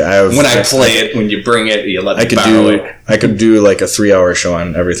next podcast. When I play it, when you bring it, you let me borrow it. I could do like a 3-hour show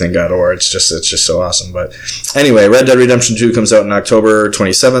on everything God of War. It's just so awesome. But anyway, Red Dead Redemption 2 comes out on October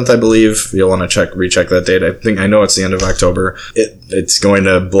 27th, I believe. You'll want to recheck that date. I know it's the end of October. It's going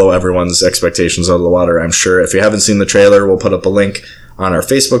to blow everyone's expectations out of the water, I'm sure. If you haven't seen the trailer, we'll put up a link on our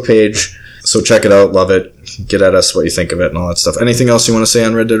Facebook page. So check it out. Love it. Get at us what you think of it and all that stuff. Anything else you want to say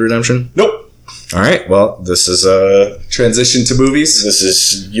on Red Dead Redemption? Nope. All right, well, this is transition to movies. This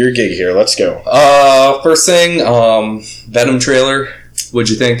is your gig here. Let's go. First thing, Venom trailer. What'd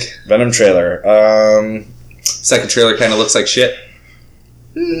you think? Venom trailer. Second trailer kind of looks like shit.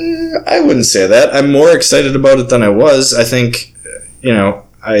 I wouldn't say that. I'm more excited about it than I was. I think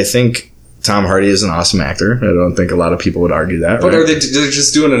Tom Hardy is an awesome actor. I don't think a lot of people would argue that. But they're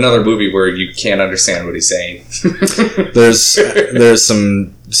just doing another movie where you can't understand what he's saying. There's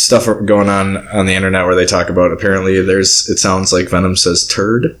some stuff going on the internet where they talk about, apparently it sounds like Venom says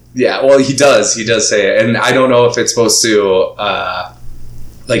turd. Yeah, well, he does say it, and I don't know if it's supposed to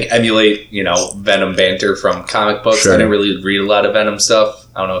emulate Venom banter from comic books. Sure. I didn't really read a lot of Venom stuff.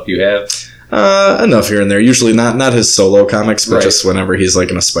 I don't know if you have. Enough here and there. Usually not his solo comics, but just whenever he's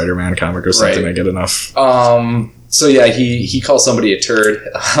like in a Spider-Man comic or something, I get enough. So yeah, he calls somebody a turd,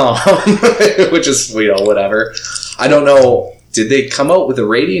 which is whatever. I don't know did they come out with a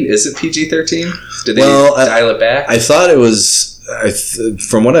rating? Is it PG-13? Did they dial it back? I thought it was.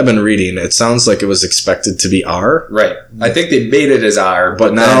 From what I've been reading, it sounds like it was expected to be R. Right. I think they made it as R,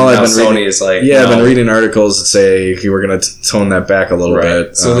 but now Sony is like, I've been reading articles that say you were going to tone that back a little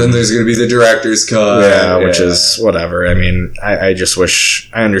bit. So then there's going to be the director's cut. Which is whatever. I mean, I just wish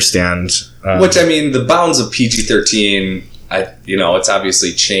I understand. Which, I mean, the bounds of PG-13, it's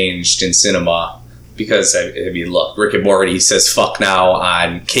obviously changed in cinema. Because, I mean, look, Rick and Morty says fuck now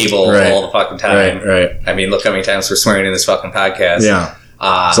on cable all the fucking time. Right. I mean, look how many times we're swearing in this fucking podcast. Yeah.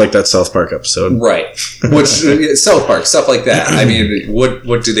 It's like that South Park episode. Right. Which, South Park, stuff like that. I mean,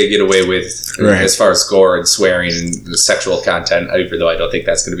 what do they get away with as far as gore and swearing and sexual content, even though I don't think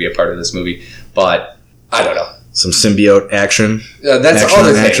that's going to be a part of this movie. But, I don't know. Some symbiote action. That's the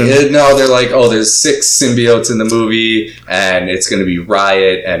other thing. No, they're like, there's 6 symbiotes in the movie, and it's going to be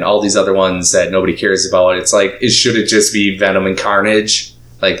Riot, and all these other ones that nobody cares about. It's like, should it just be Venom and Carnage?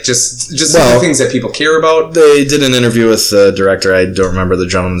 Like, just the things that people care about. They did an interview with the director. I don't remember the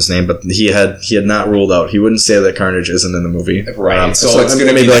gentleman's name, but he had not ruled out. He wouldn't say that Carnage isn't in the movie. Right. So it's going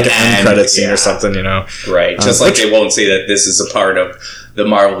to be like an end credit scene or something, Right. Just like they won't say that this is a part of the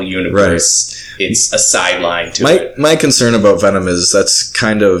Marvel Universe. Right. It's a sideline to it. My concern about Venom is that's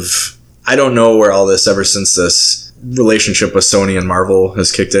kind of... I don't know where all this, ever since this relationship with Sony and Marvel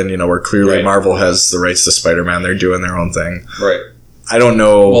has kicked in, where clearly Marvel has the rights to Spider-Man. They're doing their own thing. Right. I don't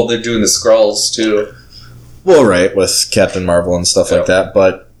know... Well, they're doing the Skrulls, too. Well, right, with Captain Marvel and stuff like that,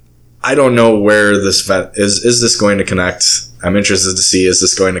 but I don't know where this... Is this going to connect? I'm interested to see, is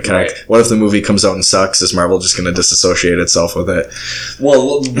this going to connect? Right. What if the movie comes out and sucks? Is Marvel just going to disassociate itself with it?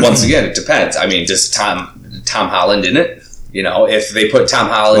 Well, once again, it depends. I mean, does Tom Holland in it? If they put Tom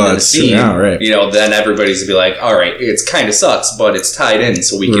Holland in the scene, then everybody's going to be like, all right, it's kind of sucks, but it's tied in,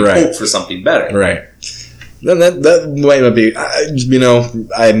 so we can hope for something better. Right. Then that might not be...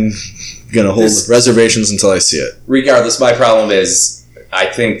 I'm going to hold reservations until I see it. Regardless, my problem is, I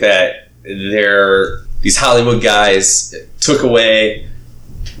think that these Hollywood guys took away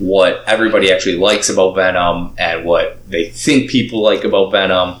what everybody actually likes about Venom and what they think people like about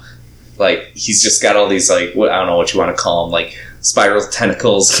Venom. Like, he's just got all these, like, I don't know what you want to call them, like, spiral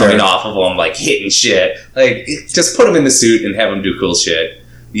tentacles coming off of him, like, hitting shit. Like, just put him in the suit and have him do cool shit.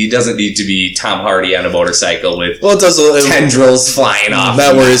 He doesn't need to be Tom Hardy on a motorcycle with tendrils flying off.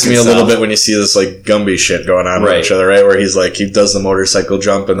 That worries me a little bit when you see this, like, Gumby shit going on with each other, right? Where he's, like, he does the motorcycle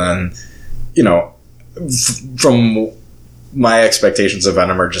jump and then, from my expectations of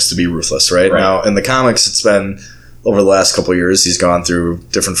Venom are just to be ruthless, right? Now, in the comics, it's been... Over the last couple of years, he's gone through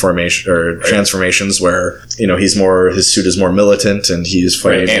different transformations where, his suit is more militant and he's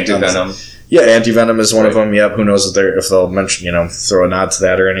fighting... Anti-Venom. Yeah, Anti-Venom is one of them. Yep, who knows if they'll mention, throw a nod to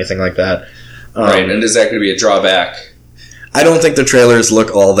that or anything like that. Right, and is that going to be a drawback? I don't think the trailers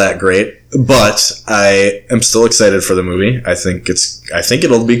look all that great, but I am still excited for the movie. I think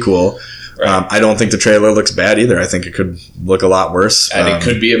it'll be cool. Right. I don't think the trailer looks bad either. I think it could look a lot worse. And it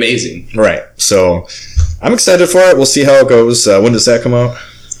could be amazing. Right. So I'm excited for it. We'll see how it goes. When does that come out?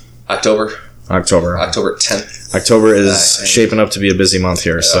 October 10th. October is shaping up to be a busy month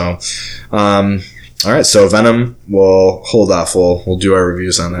here. Yeah. So, all right. So Venom, we'll hold off. We'll do our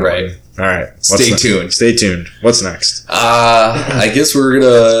reviews on that. Right. One. All right. Stay tuned. Stay tuned. What's next? I guess we're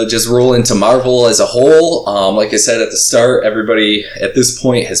going to just roll into Marvel as a whole. Like I said at the start, everybody at this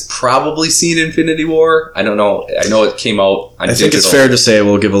point has probably seen Infinity War. I don't know. I know it came out on digital. I think it's fair to say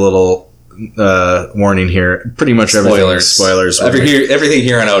we'll give a little warning here. Pretty much everything. Spoilers. Everything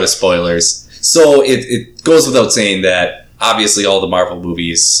here on out is spoilers. So it goes without saying that obviously all the Marvel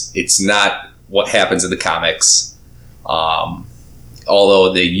movies, it's not what happens in the comics.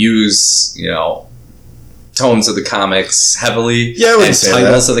 Although they use, tones of the comics heavily. Yeah, I would say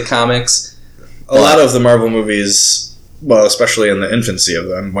titles of the comics. A lot of the Marvel movies, well, especially in the infancy of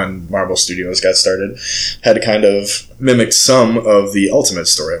them, when Marvel Studios got started, had kind of mimicked some of the Ultimate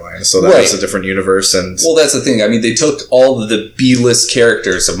storyline. So that was a different universe. Well, that's the thing. I mean, they took all of the B-list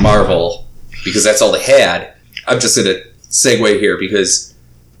characters of Marvel, because that's all they had. I'm just going to segue here, because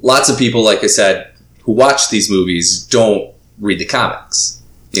lots of people, like I said, who watch these movies don't read the comics,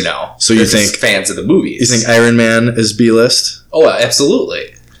 So you think fans of the movies? You think Iron Man is B-list? Oh,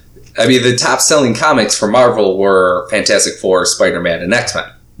 absolutely. I mean, the top-selling comics for Marvel were Fantastic Four, Spider-Man, and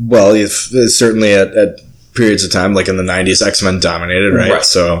X-Men. Well, certainly at periods of time, like in the 90s, X-Men dominated, right?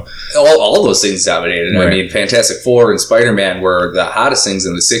 So all those things dominated. Right. I mean, Fantastic Four and Spider-Man were the hottest things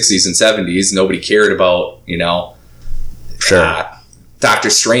in the 60s and 70s. Nobody cared about, Doctor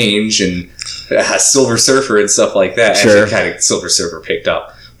Strange and Silver Surfer and stuff like that. Sure. Actually, kind of Silver Surfer picked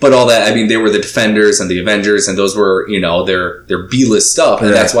up. But all that, I mean, they were the Defenders and the Avengers, and those were, you know, their B-list stuff.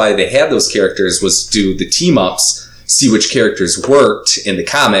 And that's why they had those characters, was do the team-ups, see which characters worked in the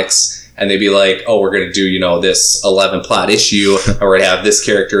comics, and they'd be like, oh, we're going to do, you know, this 11 plot issue, or we're going to have this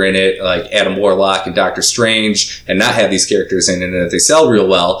character in it, like Adam Warlock and Doctor Strange, and not have these characters in it. And if they sell real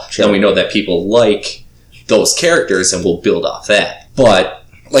well, then we know that people like those characters, and we'll build off that. But,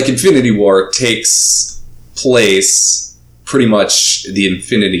 like, Infinity War takes place pretty much the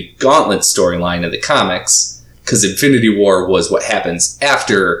Infinity Gauntlet storyline in the comics, because Infinity War was what happens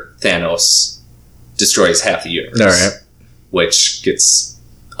after Thanos destroys half the universe. All right. Which gets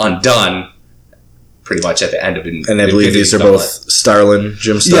undone pretty much at the end of Infinity And I believe these are Gauntlet. both Jim Starlin.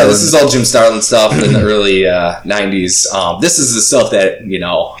 Yeah, this is all Jim Starlin stuff in the early 90s. This is the stuff that, you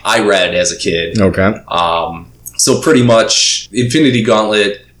know, I read as a kid. Okay. So pretty much Infinity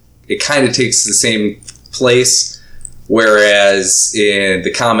Gauntlet, it kind of takes the same place, whereas in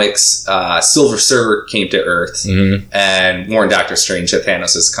the comics, Silver Surfer came to Earth and warned Doctor Strange that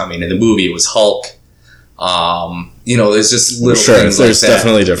Thanos is coming. In the movie, it was Hulk. You know, there's just little things like that. There's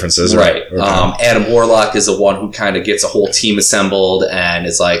definitely differences. Right. Okay. Adam Warlock is the one who kind of gets a whole team assembled and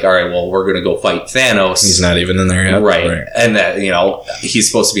is like, all right, well, we're going to go fight Thanos. He's not even in there yet. Right. And that, you know, he's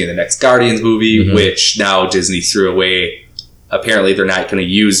supposed to be in the next Guardians movie, which now Disney threw away. Apparently, they're not going to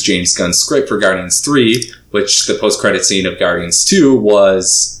use James Gunn's script for Guardians 3, which the post-credit scene of Guardians 2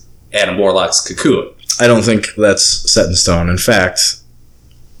 was Adam Warlock's cocoon. I don't think that's set in stone. In fact,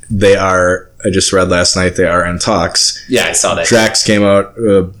 they are... I just read last night they are in talks. Yeah, I saw that. Drax came out,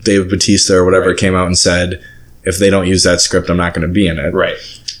 Dave Bautista or whatever came out and said, if they don't use that script, I'm not going to be in it. Right.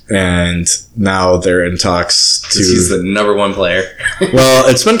 And now they're in talks to... He's the number one player. Well,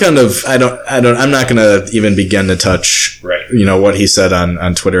 it's been kind of... I'm not going to even begin to touch, you know, what he said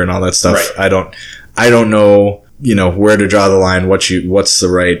on Twitter and all that stuff. Right. I don't know, you know, where to draw the line, what's the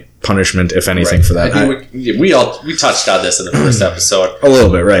right punishment, if anything, for that. I think we touched on this in the first episode. A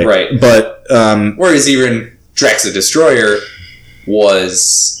little bit, right. Right. But... whereas even Drax the Destroyer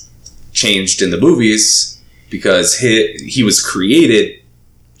was changed in the movies because he was created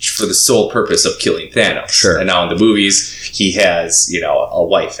for the sole purpose of killing Thanos. Sure. And now in the movies, he has, you know, a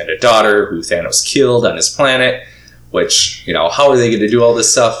wife and a daughter who Thanos killed on his planet, which, you know, how are they going to do all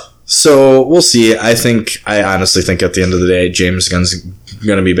this stuff? So we'll see. I honestly think at the end of the day, James Gunn's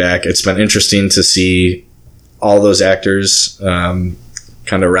going to be back. It's been interesting to see all those actors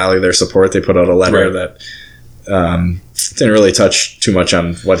kind of rally their support. They put out a letter that didn't really touch too much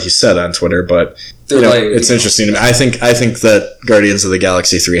on what he said on Twitter, but you know, it's interesting to me. I think that Guardians of the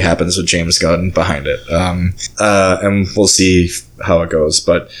Galaxy 3 happens with James Gunn behind it, and we'll see how it goes.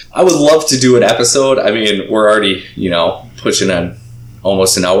 But I would love to do an episode. I mean, we're already, you know, pushing on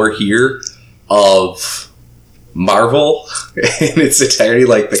almost an hour here of Marvel in its entirety,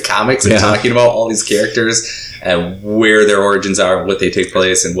 like the comics, and talking about all these characters and where their origins are and what they take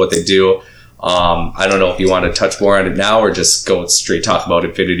place and what they do. I don't know if you want to touch more on it now or just go straight talk about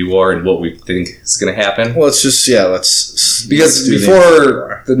Infinity War and what we think is going to happen. Well, it's just, because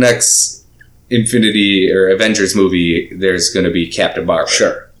before the next Infinity or Avengers movie, there's going to be Captain Marvel.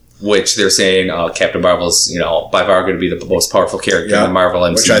 Sure. Which they're saying Captain Marvel's, you know, by far going to be the most powerful character in the Marvel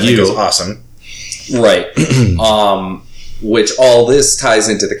MCU. Which I think is awesome. Right. Which all this ties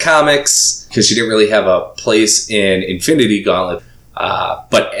into the comics because she didn't really have a place in Infinity Gauntlet.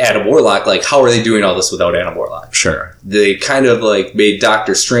 But Adam Warlock, like, how are they doing all this without Adam Warlock? Sure. They kind of, like, made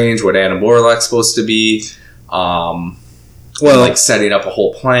Doctor Strange what Adam Warlock's supposed to be. Well, like, setting up a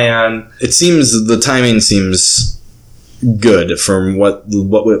whole plan. It seems, the timing seems good from what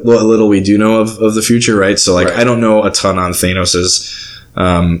little we do know of the future, right? So, like, I don't know a ton on Thanos's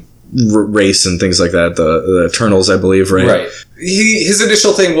race and things like that. The Eternals, I believe, right? Right. His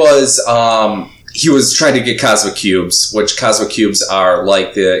initial thing was... he was trying to get Cosmic Cubes, which Cosmic Cubes are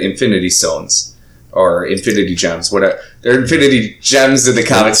like the Infinity Stones or Infinity Gems. Whatever. They're Infinity Gems in the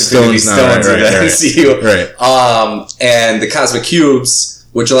comics, Infinity Stones in the MCU. Right. And the Cosmic Cubes,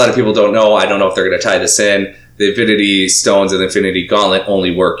 which a lot of people don't know, I don't know if they're going to tie this in, the Infinity Stones and the Infinity Gauntlet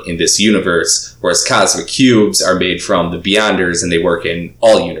only work in this universe, whereas Cosmic Cubes are made from the Beyonders and they work in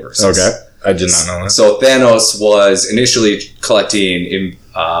all universes. Okay. I did not know that. So Thanos was initially collecting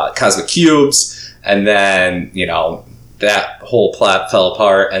Cosmic Cubes, and then, you know, that whole plot fell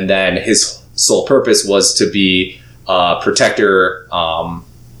apart, and then his sole purpose was to be a protector,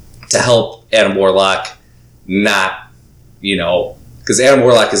 to help Adam Warlock not, you know, because Adam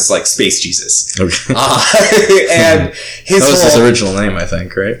Warlock is like Space Jesus. Okay. And his that was his original name, I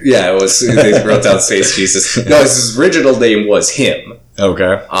think, right? Yeah, it was. They wrote down Space Jesus. No, his original name was him.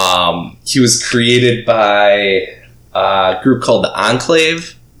 Okay. He was created by a group called the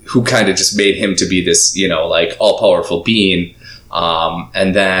Enclave. who kind of just made him to be this, like all-powerful being.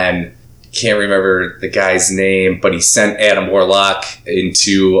 And then can't remember the guy's name, but he sent Adam Warlock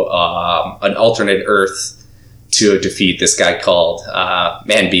into an alternate Earth to defeat this guy called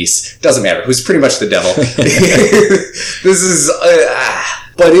Man Beast. Doesn't matter. Who's pretty much the devil. This is...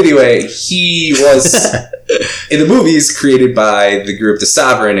 but anyway, he was, in the movies, created by the group The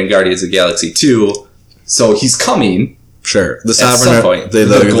Sovereign in Guardians of the Galaxy 2. So he's coming. Sure. The at some Sovereign, point.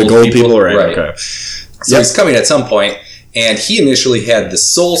 the gold people, right? Okay. So he's coming at some point, and he initially had the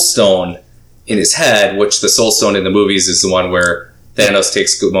Soul Stone in his head, which the Soul Stone in the movies is the one where Thanos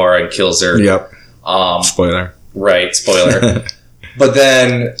takes Gamora and kills her. Yep. Spoiler. Right, spoiler. But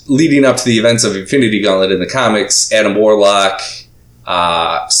then, leading up to the events of Infinity Gauntlet in the comics, Adam Warlock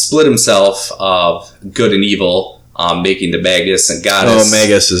split himself of good and evil, making the Magus and Goddess. Oh,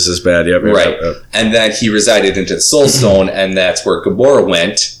 Magus is as bad, yep. Right. Yep. And then he resided into the Soul Stone, and that's where Gamora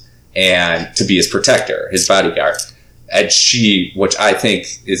went, and to be his protector, his bodyguard. And she, which I think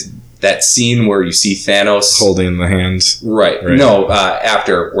is that scene where you see Thanos holding the hands. Right. No,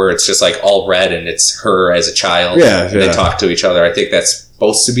 after where it's just like all red and it's her as a child. Yeah. And they talk to each other. I think that's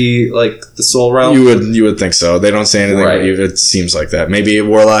supposed to be like the Soul Realm. You would think so. They don't say anything, right. But it seems like that. Maybe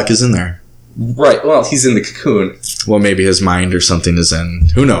Warlock is in there. Right. Well, he's in the cocoon. Well, maybe his mind or something is in.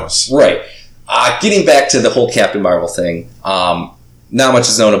 Who knows? Right. Getting back to the whole Captain Marvel thing. Not much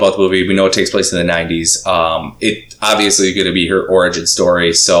is known about the movie. We know it takes place in the 90s. It obviously going to be her origin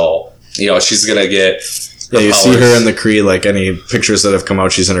story. So, she's going to get... Yeah, you see her in the Kree, like any pictures that have come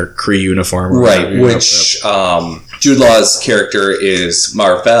out, she's in her Kree uniform. Right, which Jude Law's character is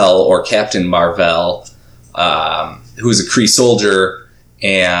Mar-Vell, or Captain Mar-Vell, who's a Kree soldier,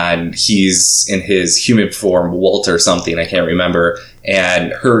 and he's in his human form, Walt or something, I can't remember,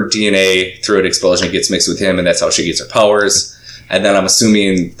 and her DNA through an explosion gets mixed with him, and that's how she gets her powers. And then I'm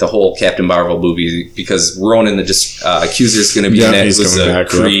assuming the whole Captain Marvel movie, because Ronan the Accuser is going to be in it, who's a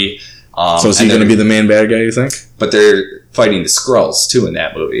Kree. So is he going to be the main bad guy, you think? But they're fighting the Skrulls, too, in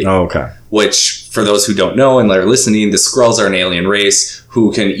that movie. Oh, okay. Which, for those who don't know and are listening, the Skrulls are an alien race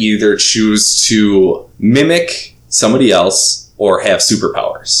who can either choose to mimic somebody else or have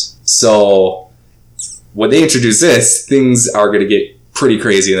superpowers. So, when they introduce this, things are going to get pretty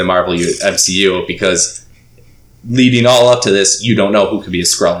crazy in the Marvel MCU, because leading all up to this, you don't know who could be a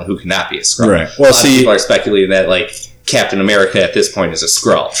Skrull and who cannot be a Skrull. Right. Well, see, people are speculating that, like, Captain America at this point is a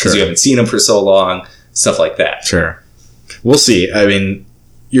Skrull, because you haven't seen him for so long, stuff like that. Sure. We'll see. I mean,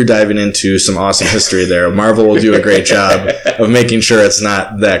 you're diving into some awesome history there. Marvel will do a great job of making sure it's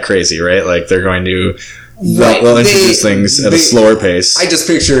not that crazy, right? Like, they're going to... They'll introduce things at a slower pace. I just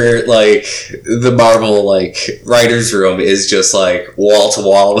picture, like, the Marvel, like, writer's room is just, like, wall to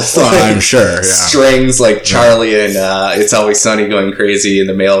wall with, like, I'm sure, strings, like Charlie and It's Always Sunny going crazy in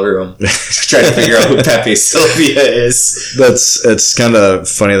the mailroom, trying to figure out who Pepe Sylvia is. It's kind of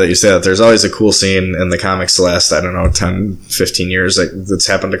funny that you say that. There's always a cool scene in the comics the last, 10, 15 years, that's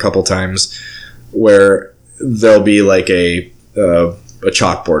happened a couple times, where there'll be, like, a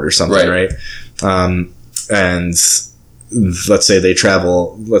chalkboard or something, right? And let's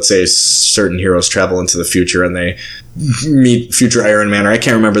say certain heroes travel into the future and they meet future Iron Man, or I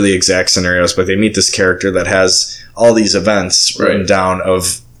can't remember the exact scenarios, but they meet this character that has all these events written down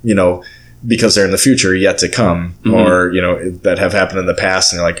of, because they're in the future yet to come, or, that have happened in the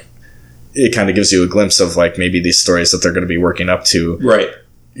past. And you're like, it kind of gives you a glimpse of, like, maybe these stories that they're going to be working up to. Right.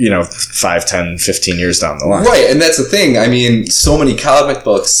 5, 10, 15 years down the line. Right, and that's the thing. I mean, so many comic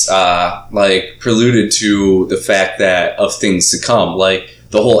books, preluded to the fact that of things to come. Like,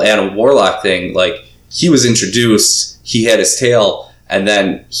 the whole Adam Warlock thing, like, he was introduced, he had his tail, and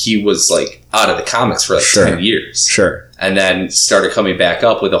then he was, like, out of the comics for, 10 years. Sure. And then started coming back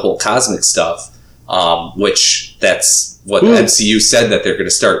up with the whole cosmic stuff, which that's what the MCU said that they're going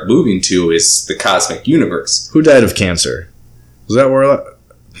to start moving to, is the cosmic universe. Who died of cancer? Was that Warlock?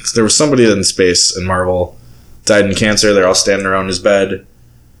 There was somebody in space in Marvel died in cancer. They're all standing around his bed.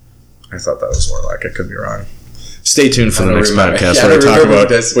 I thought that was Warlock. I could be wrong. Stay tuned for the next podcast where we talk about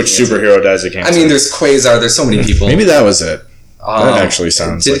which superhero dies of cancer. I mean, there's Quasar. There's so many people. Maybe that was it. That actually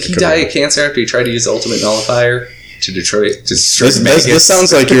sounds Did like he die of cancer after he tried to use Ultimate Nullifier to destroy this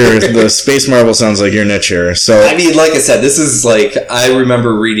sounds like the Space Marvel sounds like your niche here. So I mean, like I said, this is like, I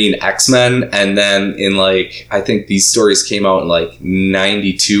remember reading X-Men, and then in, like, I think these stories came out in, like,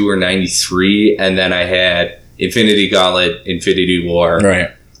 92 or 93, and then I had Infinity Gauntlet, Infinity War. Right.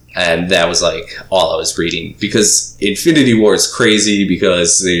 And that was, like, all I was reading. Because Infinity War is crazy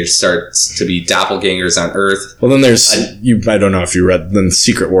because there starts to be doppelgangers on Earth. Well, then there's... I don't know if you read... Then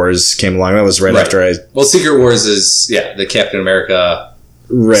Secret Wars came along. That was right after I... Well, Secret Wars is, the Captain America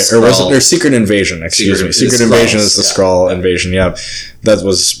Right, or was it their Secret Invasion? Excuse me. Secret Invasion is the Skrull invasion. Yeah, that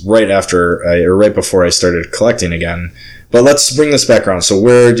was right after, or right before I started collecting again. But let's bring this back around. So,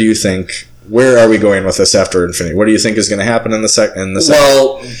 where are we going with this after Infinity? What do you think is going to happen in the second?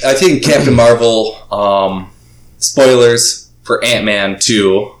 Well, I think Captain Marvel. Spoilers for Ant-Man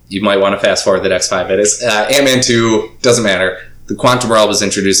 2. You might want to fast forward the next 5 minutes. Ant-Man 2 doesn't matter. The quantum realm was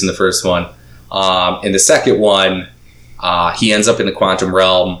introduced in the first one. In the second one, he ends up in the quantum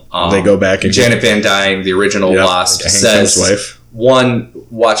realm. They go back and Janet Van Dyne, the original Wasp, says, wife. 1,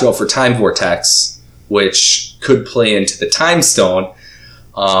 watch out for Time Vortex, which could play into the Time Stone,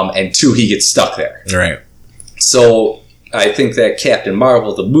 and 2, he gets stuck there. Right. So I think that Captain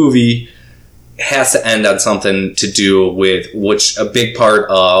Marvel, the movie, has to end on something to do with which a big part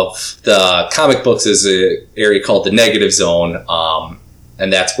of the comic books is an area called the Negative Zone,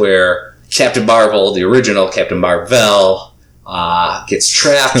 and that's where Captain Marvel, the original Captain Marvel, gets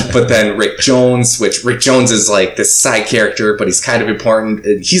trapped. But then Rick Jones is like this side character, but he's kind of important.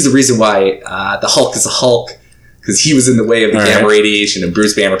 He's the reason why the Hulk is a Hulk, because he was in the way of the gamma radiation, and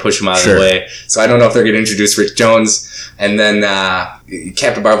Bruce Banner pushed him out of the way. So I don't know if they're going to introduce Rick Jones. And then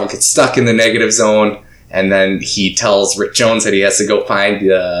Captain Marvel gets stuck in the Negative Zone, and then he tells Rick Jones that he has to go find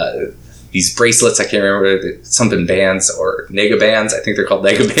these bracelets. I can't remember, something bands or nega bands. I think they're called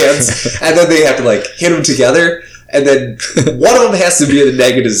nega bands. And then they have to like hit them together. And then one of them has to be in the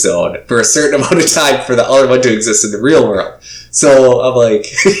Negative Zone for a certain amount of time for the other one to exist in the real world. So I'm like,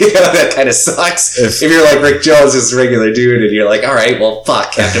 that kind of sucks. If you're like Rick Jones, is a regular dude, and you're like, all right, well,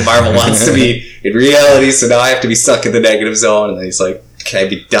 fuck, Captain Marvel wants to be in reality, so now I have to be stuck in the Negative Zone. And then he's like, can I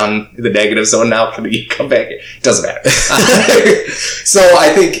be done in the Negative Zone now? Can you come back? It doesn't matter. So I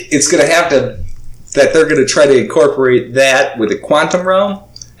think it's going to have that they're going to try to incorporate that with the quantum realm,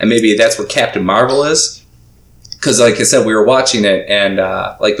 and maybe that's where Captain Marvel is. Because, like I said, we were watching it, and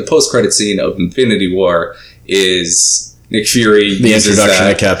like the post-credit scene of Infinity War is Nick Fury the introduction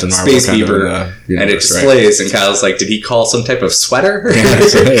of Captain Marvel, Space Beaver, and it displays. Right. And Kyle's like, "Did he call some type of sweater?" Yeah,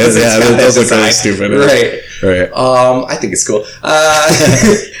 that look really stupid. Right. I think it's cool.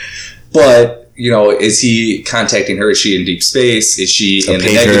 But is he contacting her? Is she in deep space? Is she in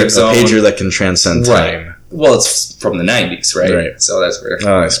the Negative Zone? A pager that can transcend time. Right. Well, it's from the 90s, right? So that's where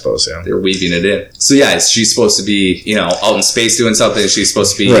I suppose, yeah. They're weaving it in. So yeah, is she supposed to be, out in space doing something? Is she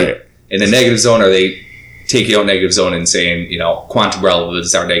supposed to be in the Negative Zone? Are they taking out Negative Zone and saying, quantum realm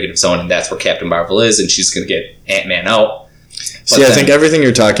is our Negative Zone, and that's where Captain Marvel is, and she's going to get Ant-Man out? See, I think everything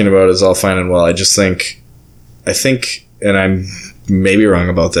you're talking about is all fine and well. I think, and I'm maybe wrong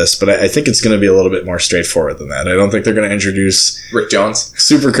about this, but I think it's going to be a little bit more straightforward than that. I don't think they're going to introduce Rick Jones,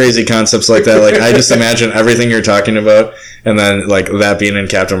 super crazy concepts like that. Like, I just imagine everything you're talking about, and then like that being in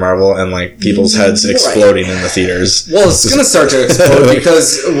Captain Marvel, and like people's heads exploding in the theaters. Well, it's going to start to explode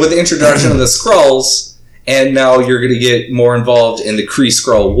because with the introduction of the Skrulls, and now you're going to get more involved in the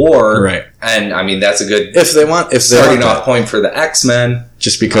Kree-Skrull War, right? And I mean, that's a good starting off point for the X-Men.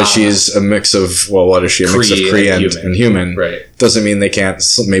 Just because she's a mix of, what is she? A mix of Kree and human. Right. Doesn't mean they can't.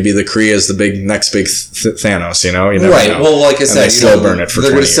 Maybe the Kree is the next big Thanos, You never know. Well, like I said, burn it for they're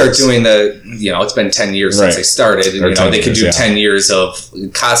going to start doing it's been 10 years since they started. And, they could do 10 years of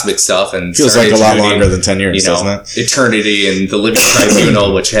cosmic stuff. And feels like a lot longer than 10 years, doesn't it? Eternity and the Living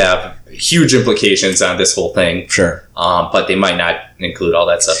Tribunal, which have huge implications on this whole thing. Sure. But they might not include all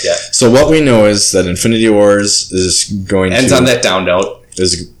that stuff yet. So what we know is that Infinity Wars is going ends on that down note.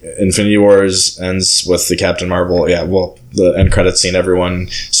 Infinity Wars ends with the Captain Marvel. Yeah, well, the end credits scene,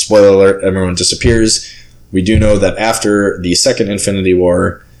 spoiler alert, everyone disappears. We do know that after the second Infinity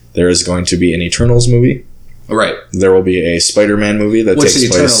War, there is going to be an Eternals movie. Right. There will be a Spider-Man movie that takes place. Which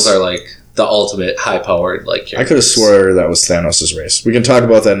the Eternals are like the ultimate high-powered characters. I could have swore that was Thanos' race. We can talk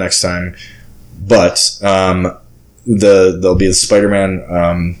about that next time. But there'll be the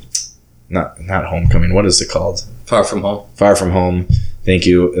Spider-Man, not Homecoming. What is it called? Far From Home. Far From Home. Thank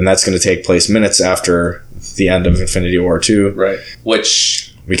you. And that's going to take place minutes after the end of Infinity War 2. Right.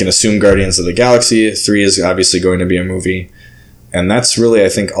 Which we can assume Guardians of the Galaxy 3 is obviously going to be a movie. And that's really, I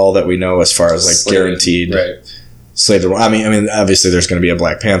think, all that we know as far as guaranteed. Right. Slated. I mean, obviously there's going to be a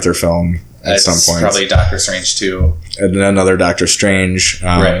Black Panther film at some point. Probably Doctor Strange 2. And another Doctor Strange.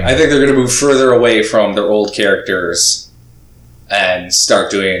 Right. I think they're going to move further away from their old characters and start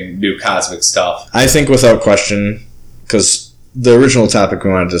doing new cosmic stuff. I think without question, because the original topic we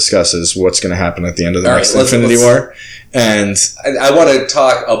want to discuss is what's going to happen at the end of the next Infinity War. And I want to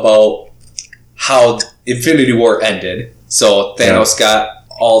talk about how Infinity War ended. So Thanos got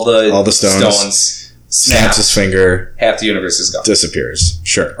all the stones, snaps his finger, half the universe is gone. Disappears.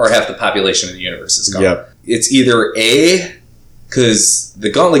 Sure. Or half the population of the universe is gone. Yep. It's either A, because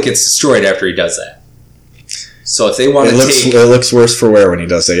the gauntlet gets destroyed after he does that. So if they want to take... It looks worse for wear when he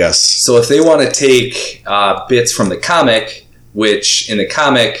does it, yes. So if they want to take bits from the comic, which in the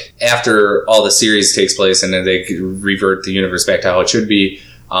comic, after all the series takes place and then they revert the universe back to how it should be,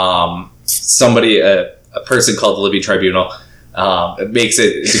 somebody, a person called the Living Tribunal,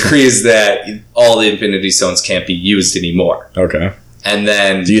 decrees that all the Infinity Stones can't be used anymore. Okay. And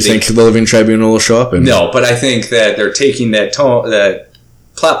then... Do you think the Living Tribunal will show up? No, but I think that they're taking that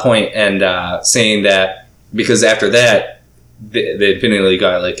plot point and saying that because after that, the Infinity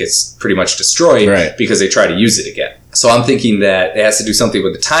Gauntlet gets pretty much destroyed because they try to use it again. So I'm thinking that it has to do something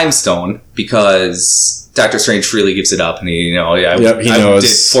with the Time Stone because Doctor Strange freely gives it up, and he knows.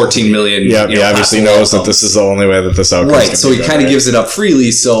 Did 14 million. Yeah, he obviously knows that this is the only way that this outcome. Right. So he kind of gives it up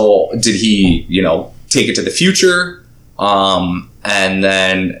freely. So did he, take it to the future? And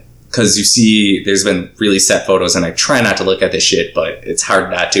then, because you see, there's been really set photos, and I try not to look at this shit, but it's hard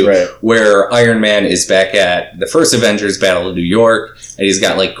not to, where Iron Man is back at the first Avengers Battle of New York, and he's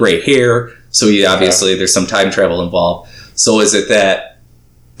got, gray hair, so he obviously, there's some time travel involved. So is it that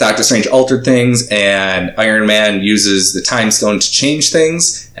Doctor Strange altered things, and Iron Man uses the Time Stone to change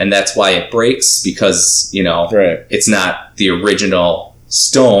things, and that's why it breaks, because, it's not the original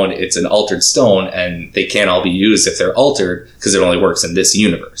stone, it's an altered stone, and they can't all be used if they're altered because it only works in this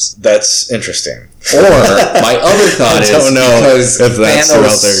universe. That's interesting. Or my other thought is because if that's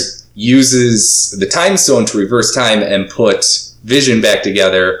Thanos uses the Time Stone to reverse time and put Vision back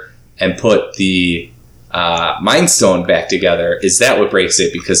together and put the Mind Stone back together, is that what breaks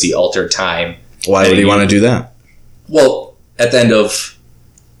it because he altered time? Why would he want to do that? Well, at the end of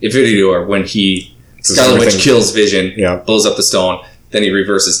Infinity War, when Scarlet Witch kills Vision, blows up the stone, then he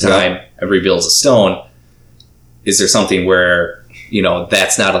reverses time and reveals a stone. Is there something where,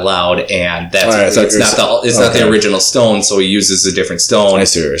 that's not allowed and that's not the original stone, so he uses a different stone. I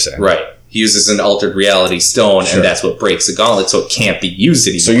see what you're saying. Right. He uses an altered reality stone, and that's what breaks the gauntlet, so it can't be used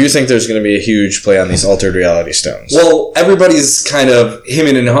anymore. So you think there's going to be a huge play on these altered reality stones? Well, everybody's kind of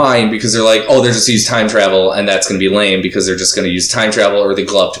hemming and hawing because they're like, they're just use time travel, and that's going to be lame because they're just going to use time travel or the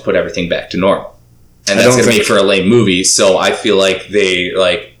glove to put everything back to normal. And that's going to make for a lame movie. So I feel like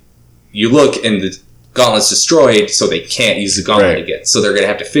you look and the gauntlet's destroyed, so they can't use the gauntlet again. So they're going to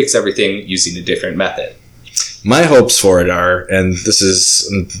have to fix everything using a different method. My hopes for it are, and this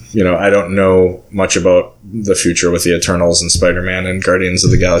is, I don't know much about the future with the Eternals and Spider-Man and Guardians of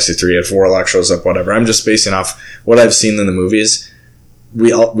the Galaxy 3 if Warlock shows up, whatever. I'm just basing off what I've seen in the movies.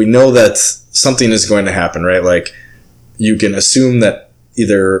 We know that something is going to happen, right? You can assume that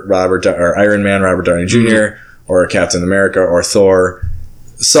either Iron Man, Robert Downey Jr., or Captain America, or Thor,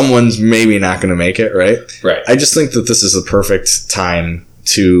 someone's maybe not going to make it, right? Right. I just think that this is the perfect time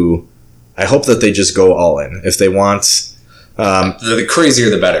to... I hope that they just go all in. If they want... the crazier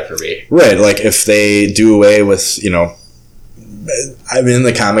the better for me. Right, if they do away with, I mean, in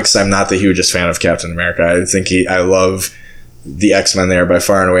the comics, I'm not the hugest fan of Captain America. I love the X-Men. They are by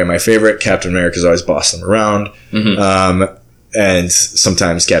far and away my favorite. Captain America's always bossed them around. Mm-hmm. And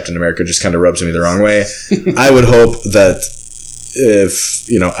sometimes Captain America just kind of rubs me the wrong way. I would hope that if,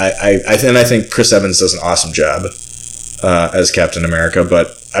 I think Chris Evans does an awesome job as Captain America,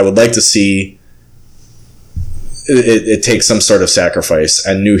 but I would like to see it take some sort of sacrifice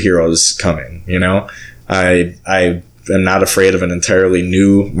and new heroes coming, I am not afraid of an entirely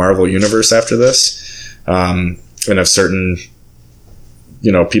new Marvel universe after this. And of certain,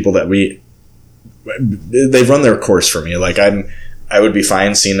 people that they've run their course for me. I would be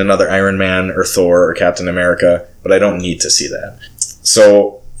fine seeing another Iron Man or Thor or Captain America, but I don't need to see that.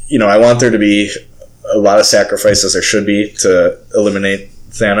 So, I want there to be a lot of sacrifice, as there should be, to eliminate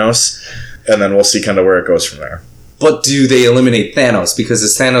Thanos, and then we'll see kind of where it goes from there. But do they eliminate Thanos? Because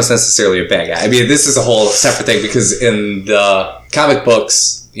is Thanos necessarily a bad guy? I mean, this is a whole separate thing, because in the comic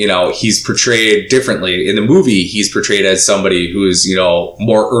books, he's portrayed differently. In the movie, he's portrayed as somebody who is,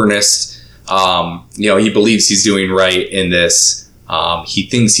 more earnest. He believes he's doing right in this. He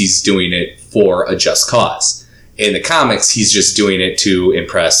thinks he's doing it for a just cause. In the comics, he's just doing it to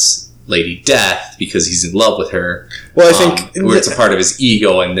impress Lady Death because he's in love with her. Well, I think where it's a part of his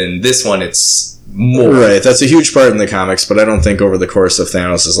ego, and then this one, it's more. Right, that's a huge part in the comics, but I don't think over the course of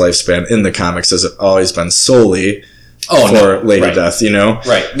Thanos' lifespan in the comics has it always been solely for Lady Death,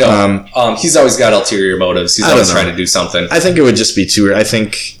 Right. No. He's always got ulterior motives. He's always trying to do something. I think it would just be too... I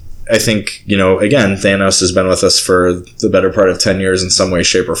think, again, Thanos has been with us for the better part of 10 years in some way,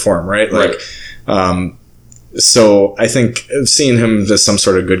 shape, or form, right? So I think seeing him as some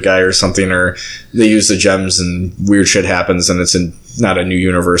sort of good guy or something, or they use the gems and weird shit happens and it's not a new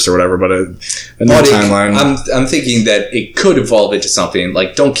universe or whatever, but a new But timeline. I'm thinking that it could evolve into something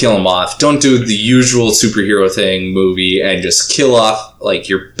like, don't kill him off. Don't do the usual superhero thing movie and just kill off like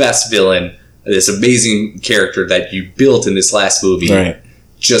your best villain, this amazing character that you built in this last movie, Right.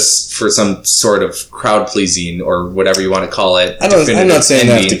 just for some sort of crowd pleasing or whatever you want to call it. I'm not saying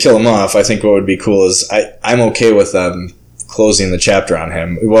they have to kill him off. I think what would be cool is I'm okay with them closing the chapter on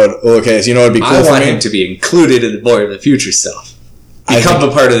him. Okay, so you know what would be cool I for want me? him to be included in the War of the Future stuff. Become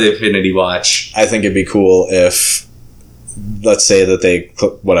a part of the Infinity Watch. I think it'd be cool if, let's say that they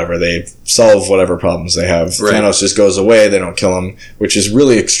solve whatever problems they have. Right. Thanos just goes away. They don't kill him, which is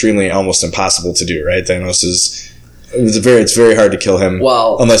really extremely almost impossible to do. Right? It's very hard to kill him.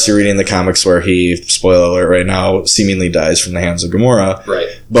 Well, unless you're reading the comics where he, spoiler alert, right now seemingly dies from the hands of Gamora. right.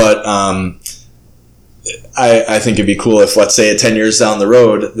 But I think it'd be cool if, let's say, 10 years down the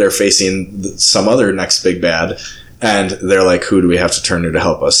road, they're facing some other next big bad, and they're like, who do we have to turn to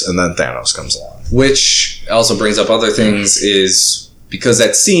help us? And then Thanos comes along. Which also brings up other things, is because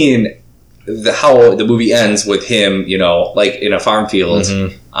that scene, how the movie ends with him, like in a farm field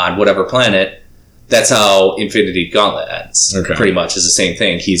on whatever planet, that's how Infinity Gauntlet ends. Okay. Pretty much is the same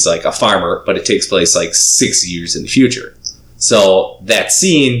thing. He's like a farmer, but it takes place like 6 years in the future. So that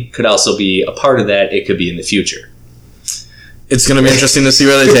scene could also be a part of that. It could be in the future. It's going to be interesting to see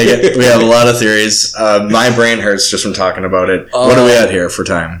where they take it. We have a lot of theories. My brain hurts just from talking about it. What are we at here for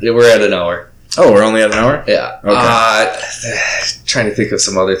time? Yeah, we're at an hour. Oh, we're only at an hour? Yeah. Okay. Trying to think of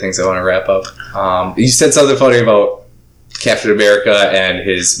some other things I want to wrap up. You said something funny about Captain America and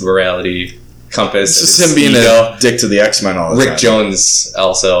his morality compass. It's just him being a dick to the X-Men all the time. Rick Jones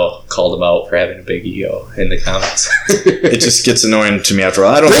also called him out for having a big ego in the comics. It just gets annoying to me after a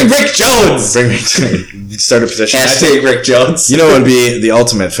while. Bring Rick Jones! Bring me. Start a petition. Hashtag Rick Jones. You know what would be the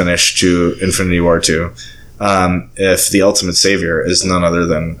ultimate finish to Infinity War 2? If the ultimate savior is none other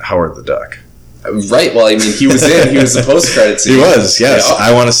than Howard the Duck. Right, well, I mean, he was the post-credit scene. He was, yes. Yeah.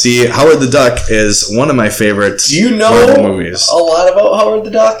 I want to see... Howard the Duck is one of my favorite Do you know Marvel movies. a lot about Howard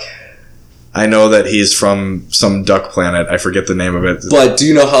the Duck? I know that he's from some duck planet. I forget the name of it. But do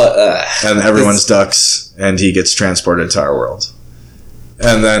you know how... and everyone's ducks, and he gets transported to our world.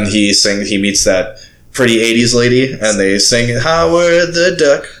 And then he meets that pretty 80s lady, and they sing Howard the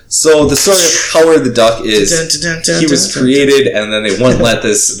Duck. So the story of Howard the Duck is he was created, and then they wouldn't let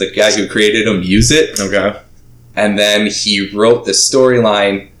the guy who created him use it. Okay. And then he wrote the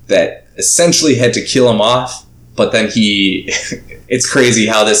storyline that essentially had to kill him off, but then it's crazy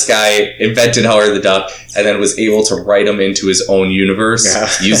how this guy invented Howard the Duck and then was able to write him into his own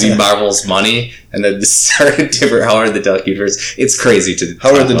universe using Marvel's money, and then start a different Howard the Duck universe. It's crazy to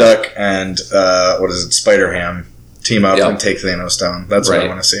Howard the Duck and Spider-Ham team up and take Thanos down. That's what I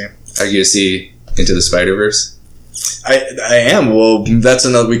want to see. Are you going to see Into the Spider-Verse? I am. Well, that's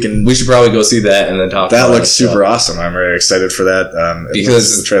another We should probably go see that and then talk. That looks super awesome. I'm very excited for that.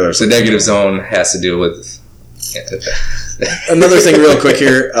 Because the trailers. The negative zone has to do with. Another thing, real quick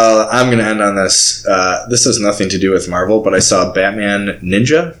here. I'm going to end on this. This has nothing to do with Marvel, but I saw Batman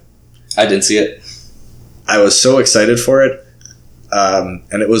Ninja. I didn't see it. I was so excited for it,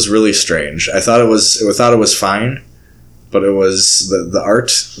 and it was really strange. I thought it was fine, but it was the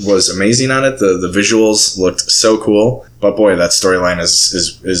art was amazing on it. The visuals looked so cool, but boy, that storyline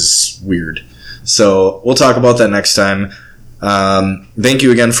is weird. So we'll talk about that next time. Thank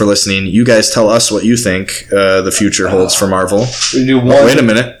you again for listening. You guys tell us what you think the future holds for Marvel. We do wait a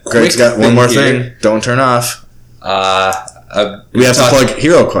minute. Greg's got one more thing. Don't turn off. We have to plug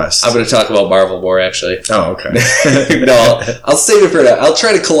Hero Quest. I'm going to talk about Marvel more, actually. Oh, okay. No, I'll save it for that. I'll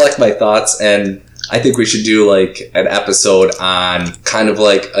try to collect my thoughts, and I think we should do like an episode on kind of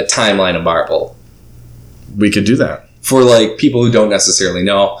like a timeline of Marvel. We could do that. For like people who don't necessarily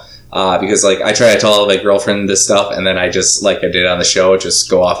know. Because like I try to tell my girlfriend this stuff, and then I just, like I did on the show, just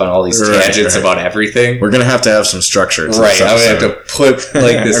go off on all these tangents about everything. We're gonna have to have some structure. Right, I'm gonna have to put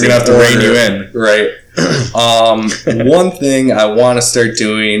like this. We're gonna have to rein you in. Right. One thing I want to start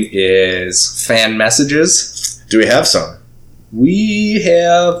doing is fan messages. Do we have some? We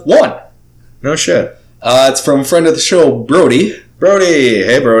have one. No shit. It's from a friend of the show, Brody. Brody,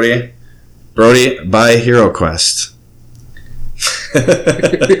 hey Brody. Brody, buy Hero Quest.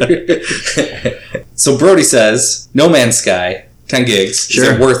 So Brody says, No Man's Sky, 10 gigs, is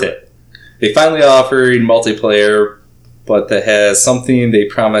it worth it? They finally offered multiplayer, but that has something they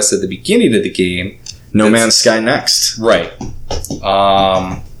promised at the beginning of the game. No Man's Sky Next. Right.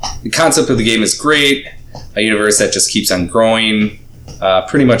 The concept of the game is great. A universe that just keeps on growing.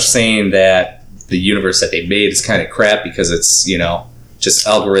 Pretty much saying that the universe that they made is kind of crap because it's, just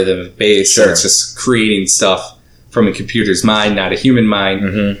algorithm based. Sure. So it's just creating stuff from a computer's mind, not a human mind.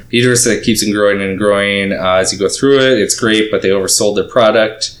 Mm-hmm. Peter keeps it growing and growing as you go through it. It's great, but they oversold their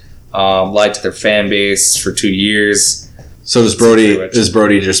product, lied to their fan base for 2 years. So is Brody just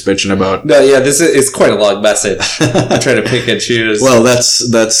bitching about? No, yeah, it's quite a long message. I'm trying to pick and choose. Well,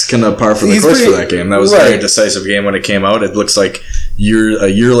 that's kind of par for the course for that game. That was a very decisive game when it came out. It looks like a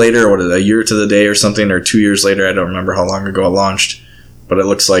year later, a year to the day or something, or 2 years later. I don't remember how long ago it launched, but it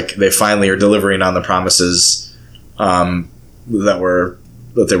looks like they finally are delivering on the promises that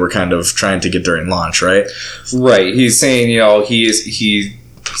they were kind of trying to get during launch, right? Right. He's saying, he's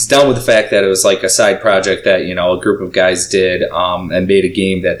done with the fact that it was like a side project that, a group of guys did and made a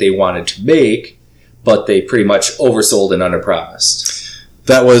game that they wanted to make, but they pretty much oversold and underpromised.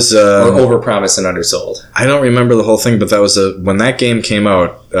 That was... or overpromised and undersold. I don't remember the whole thing, but that was when that game came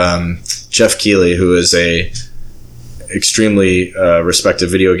out, Jeff Keighley, who is a extremely respected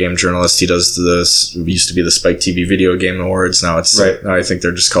video game journalist, he does used to be the Spike TV Video Game Awards. Now now I think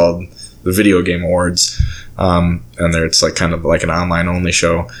they're just called the Video Game Awards. And it's like kind of like an online only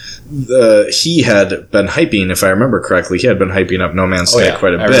show. He had been hyping, if I remember correctly, up No Man's Sky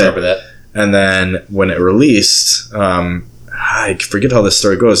quite a bit. I remember that. And then when it released, I forget how this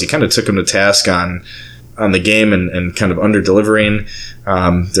story goes. He kind of took him to task on the game and kind of under delivering.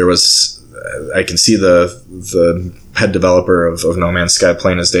 There was, I can see the head developer of No Man's Sky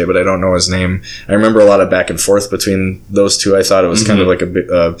plain as day, but I don't know his name. I remember a lot of back and forth between those two. I thought it was kind of like a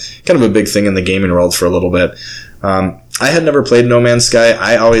big thing in the gaming world for a little bit. I had never played No Man's Sky.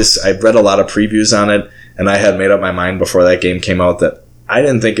 I read a lot of previews on it, and I had made up my mind before that game came out that I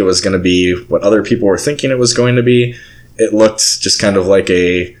didn't think it was going to be what other people were thinking it was going to be. It looked just kind of like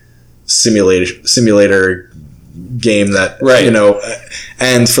a simulator game that,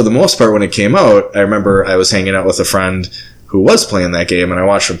 and for the most part when it came out, I remember I was hanging out with a friend who was playing that game and I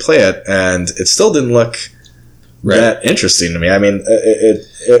watched him play it, and it still didn't look that interesting to me. I mean,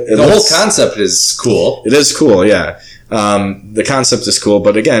 the whole concept is cool. It is cool, yeah. The concept is cool,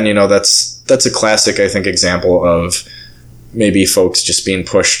 but again, that's a classic, I think, example of maybe folks just being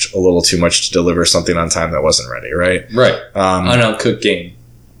pushed a little too much to deliver something on time that wasn't ready, right? Right. An uncooked game.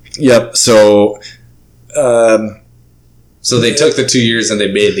 Yep. So they took the 2 years and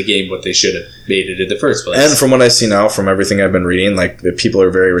they made the game what they should have made it in the first place. And from what I see now, from everything I've been reading, like people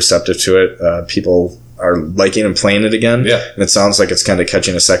are very receptive to it. People are liking and playing it again. Yeah. And it sounds like it's kind of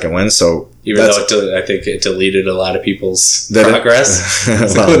catching a second wind. So even though I think it deleted a lot of people's progress.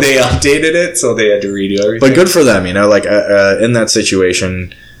 So they updated it, so they had to redo everything. But good for them, in that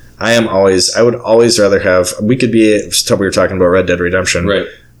situation. I would always rather have, we were talking about Red Dead Redemption. Right.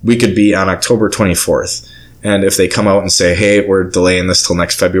 We could be on October 24th. And if they come out and say, hey, we're delaying this till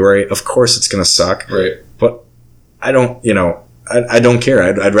next February, of course it's going to suck. Right. But I don't, I don't care.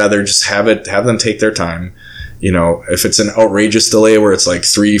 I'd rather just have them take their time. If it's an outrageous delay where it's like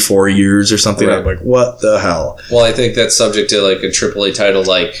 3-4 years or something, right. I'm like, what the hell? Well, I think that's subject to like a AAA title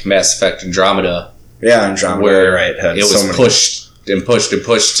like Mass Effect Andromeda. Yeah, Andromeda, where right. It was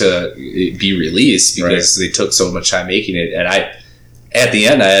pushed to be released because they took so much time making it. And at the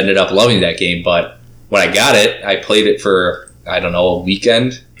end, I ended up loving that game, but when I got it, I played it for, a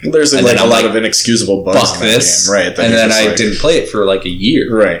weekend. There's a lot of inexcusable bugs in that game, right? And then I didn't play it for like a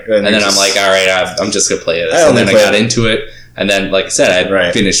year. Right. And then I'm like, all right, I'm just going to play it. And then I got into it. And then, like I said,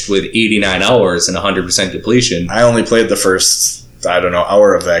 I finished with 89 hours and 100% completion. I only played the first,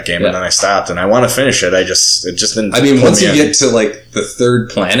 hour of that game, and then I stopped. And I want to finish it. It just didn't. I mean, once you get to like the third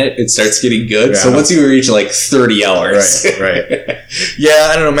planet, it starts getting good. Yeah. So once you reach like 30 hours, right. Yeah,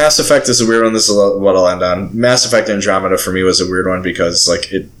 I don't know. Mass Effect is a weird one. This is what I'll end on. Mass Effect Andromeda for me was a weird one because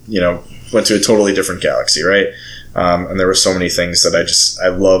like it, went to a totally different galaxy, right? And there were so many things that I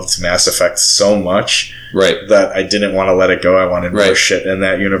loved Mass Effect so much, right, that I didn't want to let it go. I wanted more shit in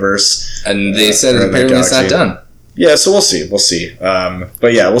that universe. And they said apparently it's not done. Yeah, so we'll see.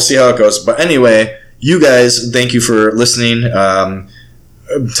 But yeah, we'll see how it goes. But anyway, you guys, thank you for listening.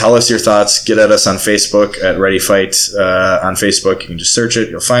 Tell us your thoughts. Get at us on Facebook at Ready Fight on Facebook. You can just search it.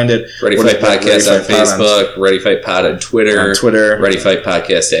 You'll find it. Ready Fight Podcast on Facebook. Ready Fight Pod on Twitter. Ready Fight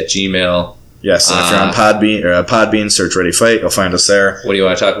Podcast at Gmail. Yes, and if you're on Podbean, search Ready Fight. You'll find us there. What do you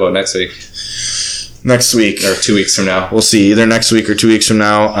want to talk about next week? Next week. Or 2 weeks from now. We'll see. Either next week or 2 weeks from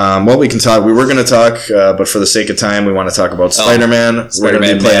now. We can talk. We were going to talk, but for the sake of time, we want to talk about Spider-Man. We're going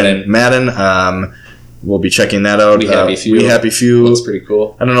to be playing Madden. We'll be checking that out. We Happy Few. We Happy Few. Looks pretty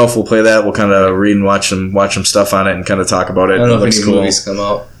cool. I don't know if we'll play that. We'll kind of read and watch some stuff on it and kind of talk about it. I don't know if any movies come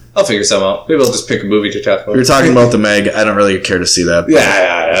out. I'll figure something out. Maybe we'll just pick a movie to talk about. We were talking about the Meg. I don't really care to see that.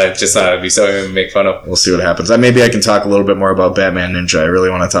 Yeah, I just thought it'd be something to make fun of. We'll see what happens. Maybe I can talk a little bit more about Batman Ninja. I really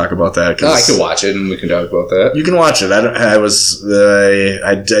want to talk about that. No, I can watch it and we can talk about that. You can watch it.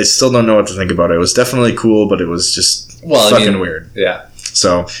 I still don't know what to think about it. It was definitely cool, but it was just fucking weird. Yeah.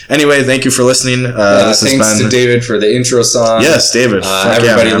 So, anyway, thank you for listening. Thanks to David for the intro song. Yes, David.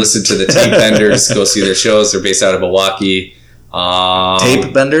 Everybody listen to the Tape Benders. Go see their shows. They're based out of Milwaukee.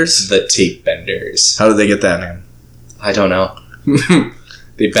 Tape Benders? The Tape Benders. How did they get that name? I don't know.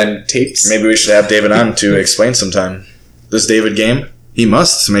 They bend tapes. Maybe we should have David on to explain sometime. This David game? He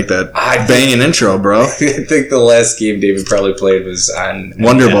must make that banging intro, bro. I think the last game David probably played was on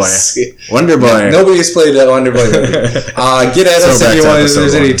Wonder Boy. Wonder Boy. Nobody's played that Wonder Boy. Get at us if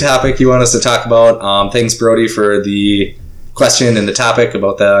there's any topic you want us to talk about. Thanks, Brody, for the question and the topic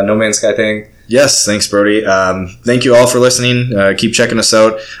about the No Man's Sky thing. Yes, thanks, Brody. Thank you all for listening. Keep checking us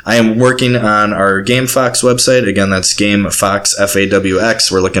out. I am working on our GameFox website. Again, that's GameFox,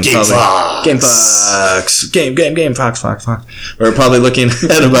 FAWX. We're looking GameFox. We're probably looking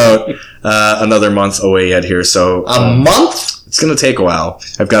at about another month away yet here. So a month? It's going to take a while.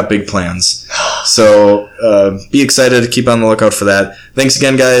 I've got big plans. So be excited. Keep on the lookout for that. Thanks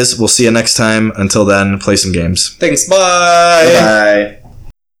again, guys. We'll see you next time. Until then, play some games. Thanks. Bye. Bye.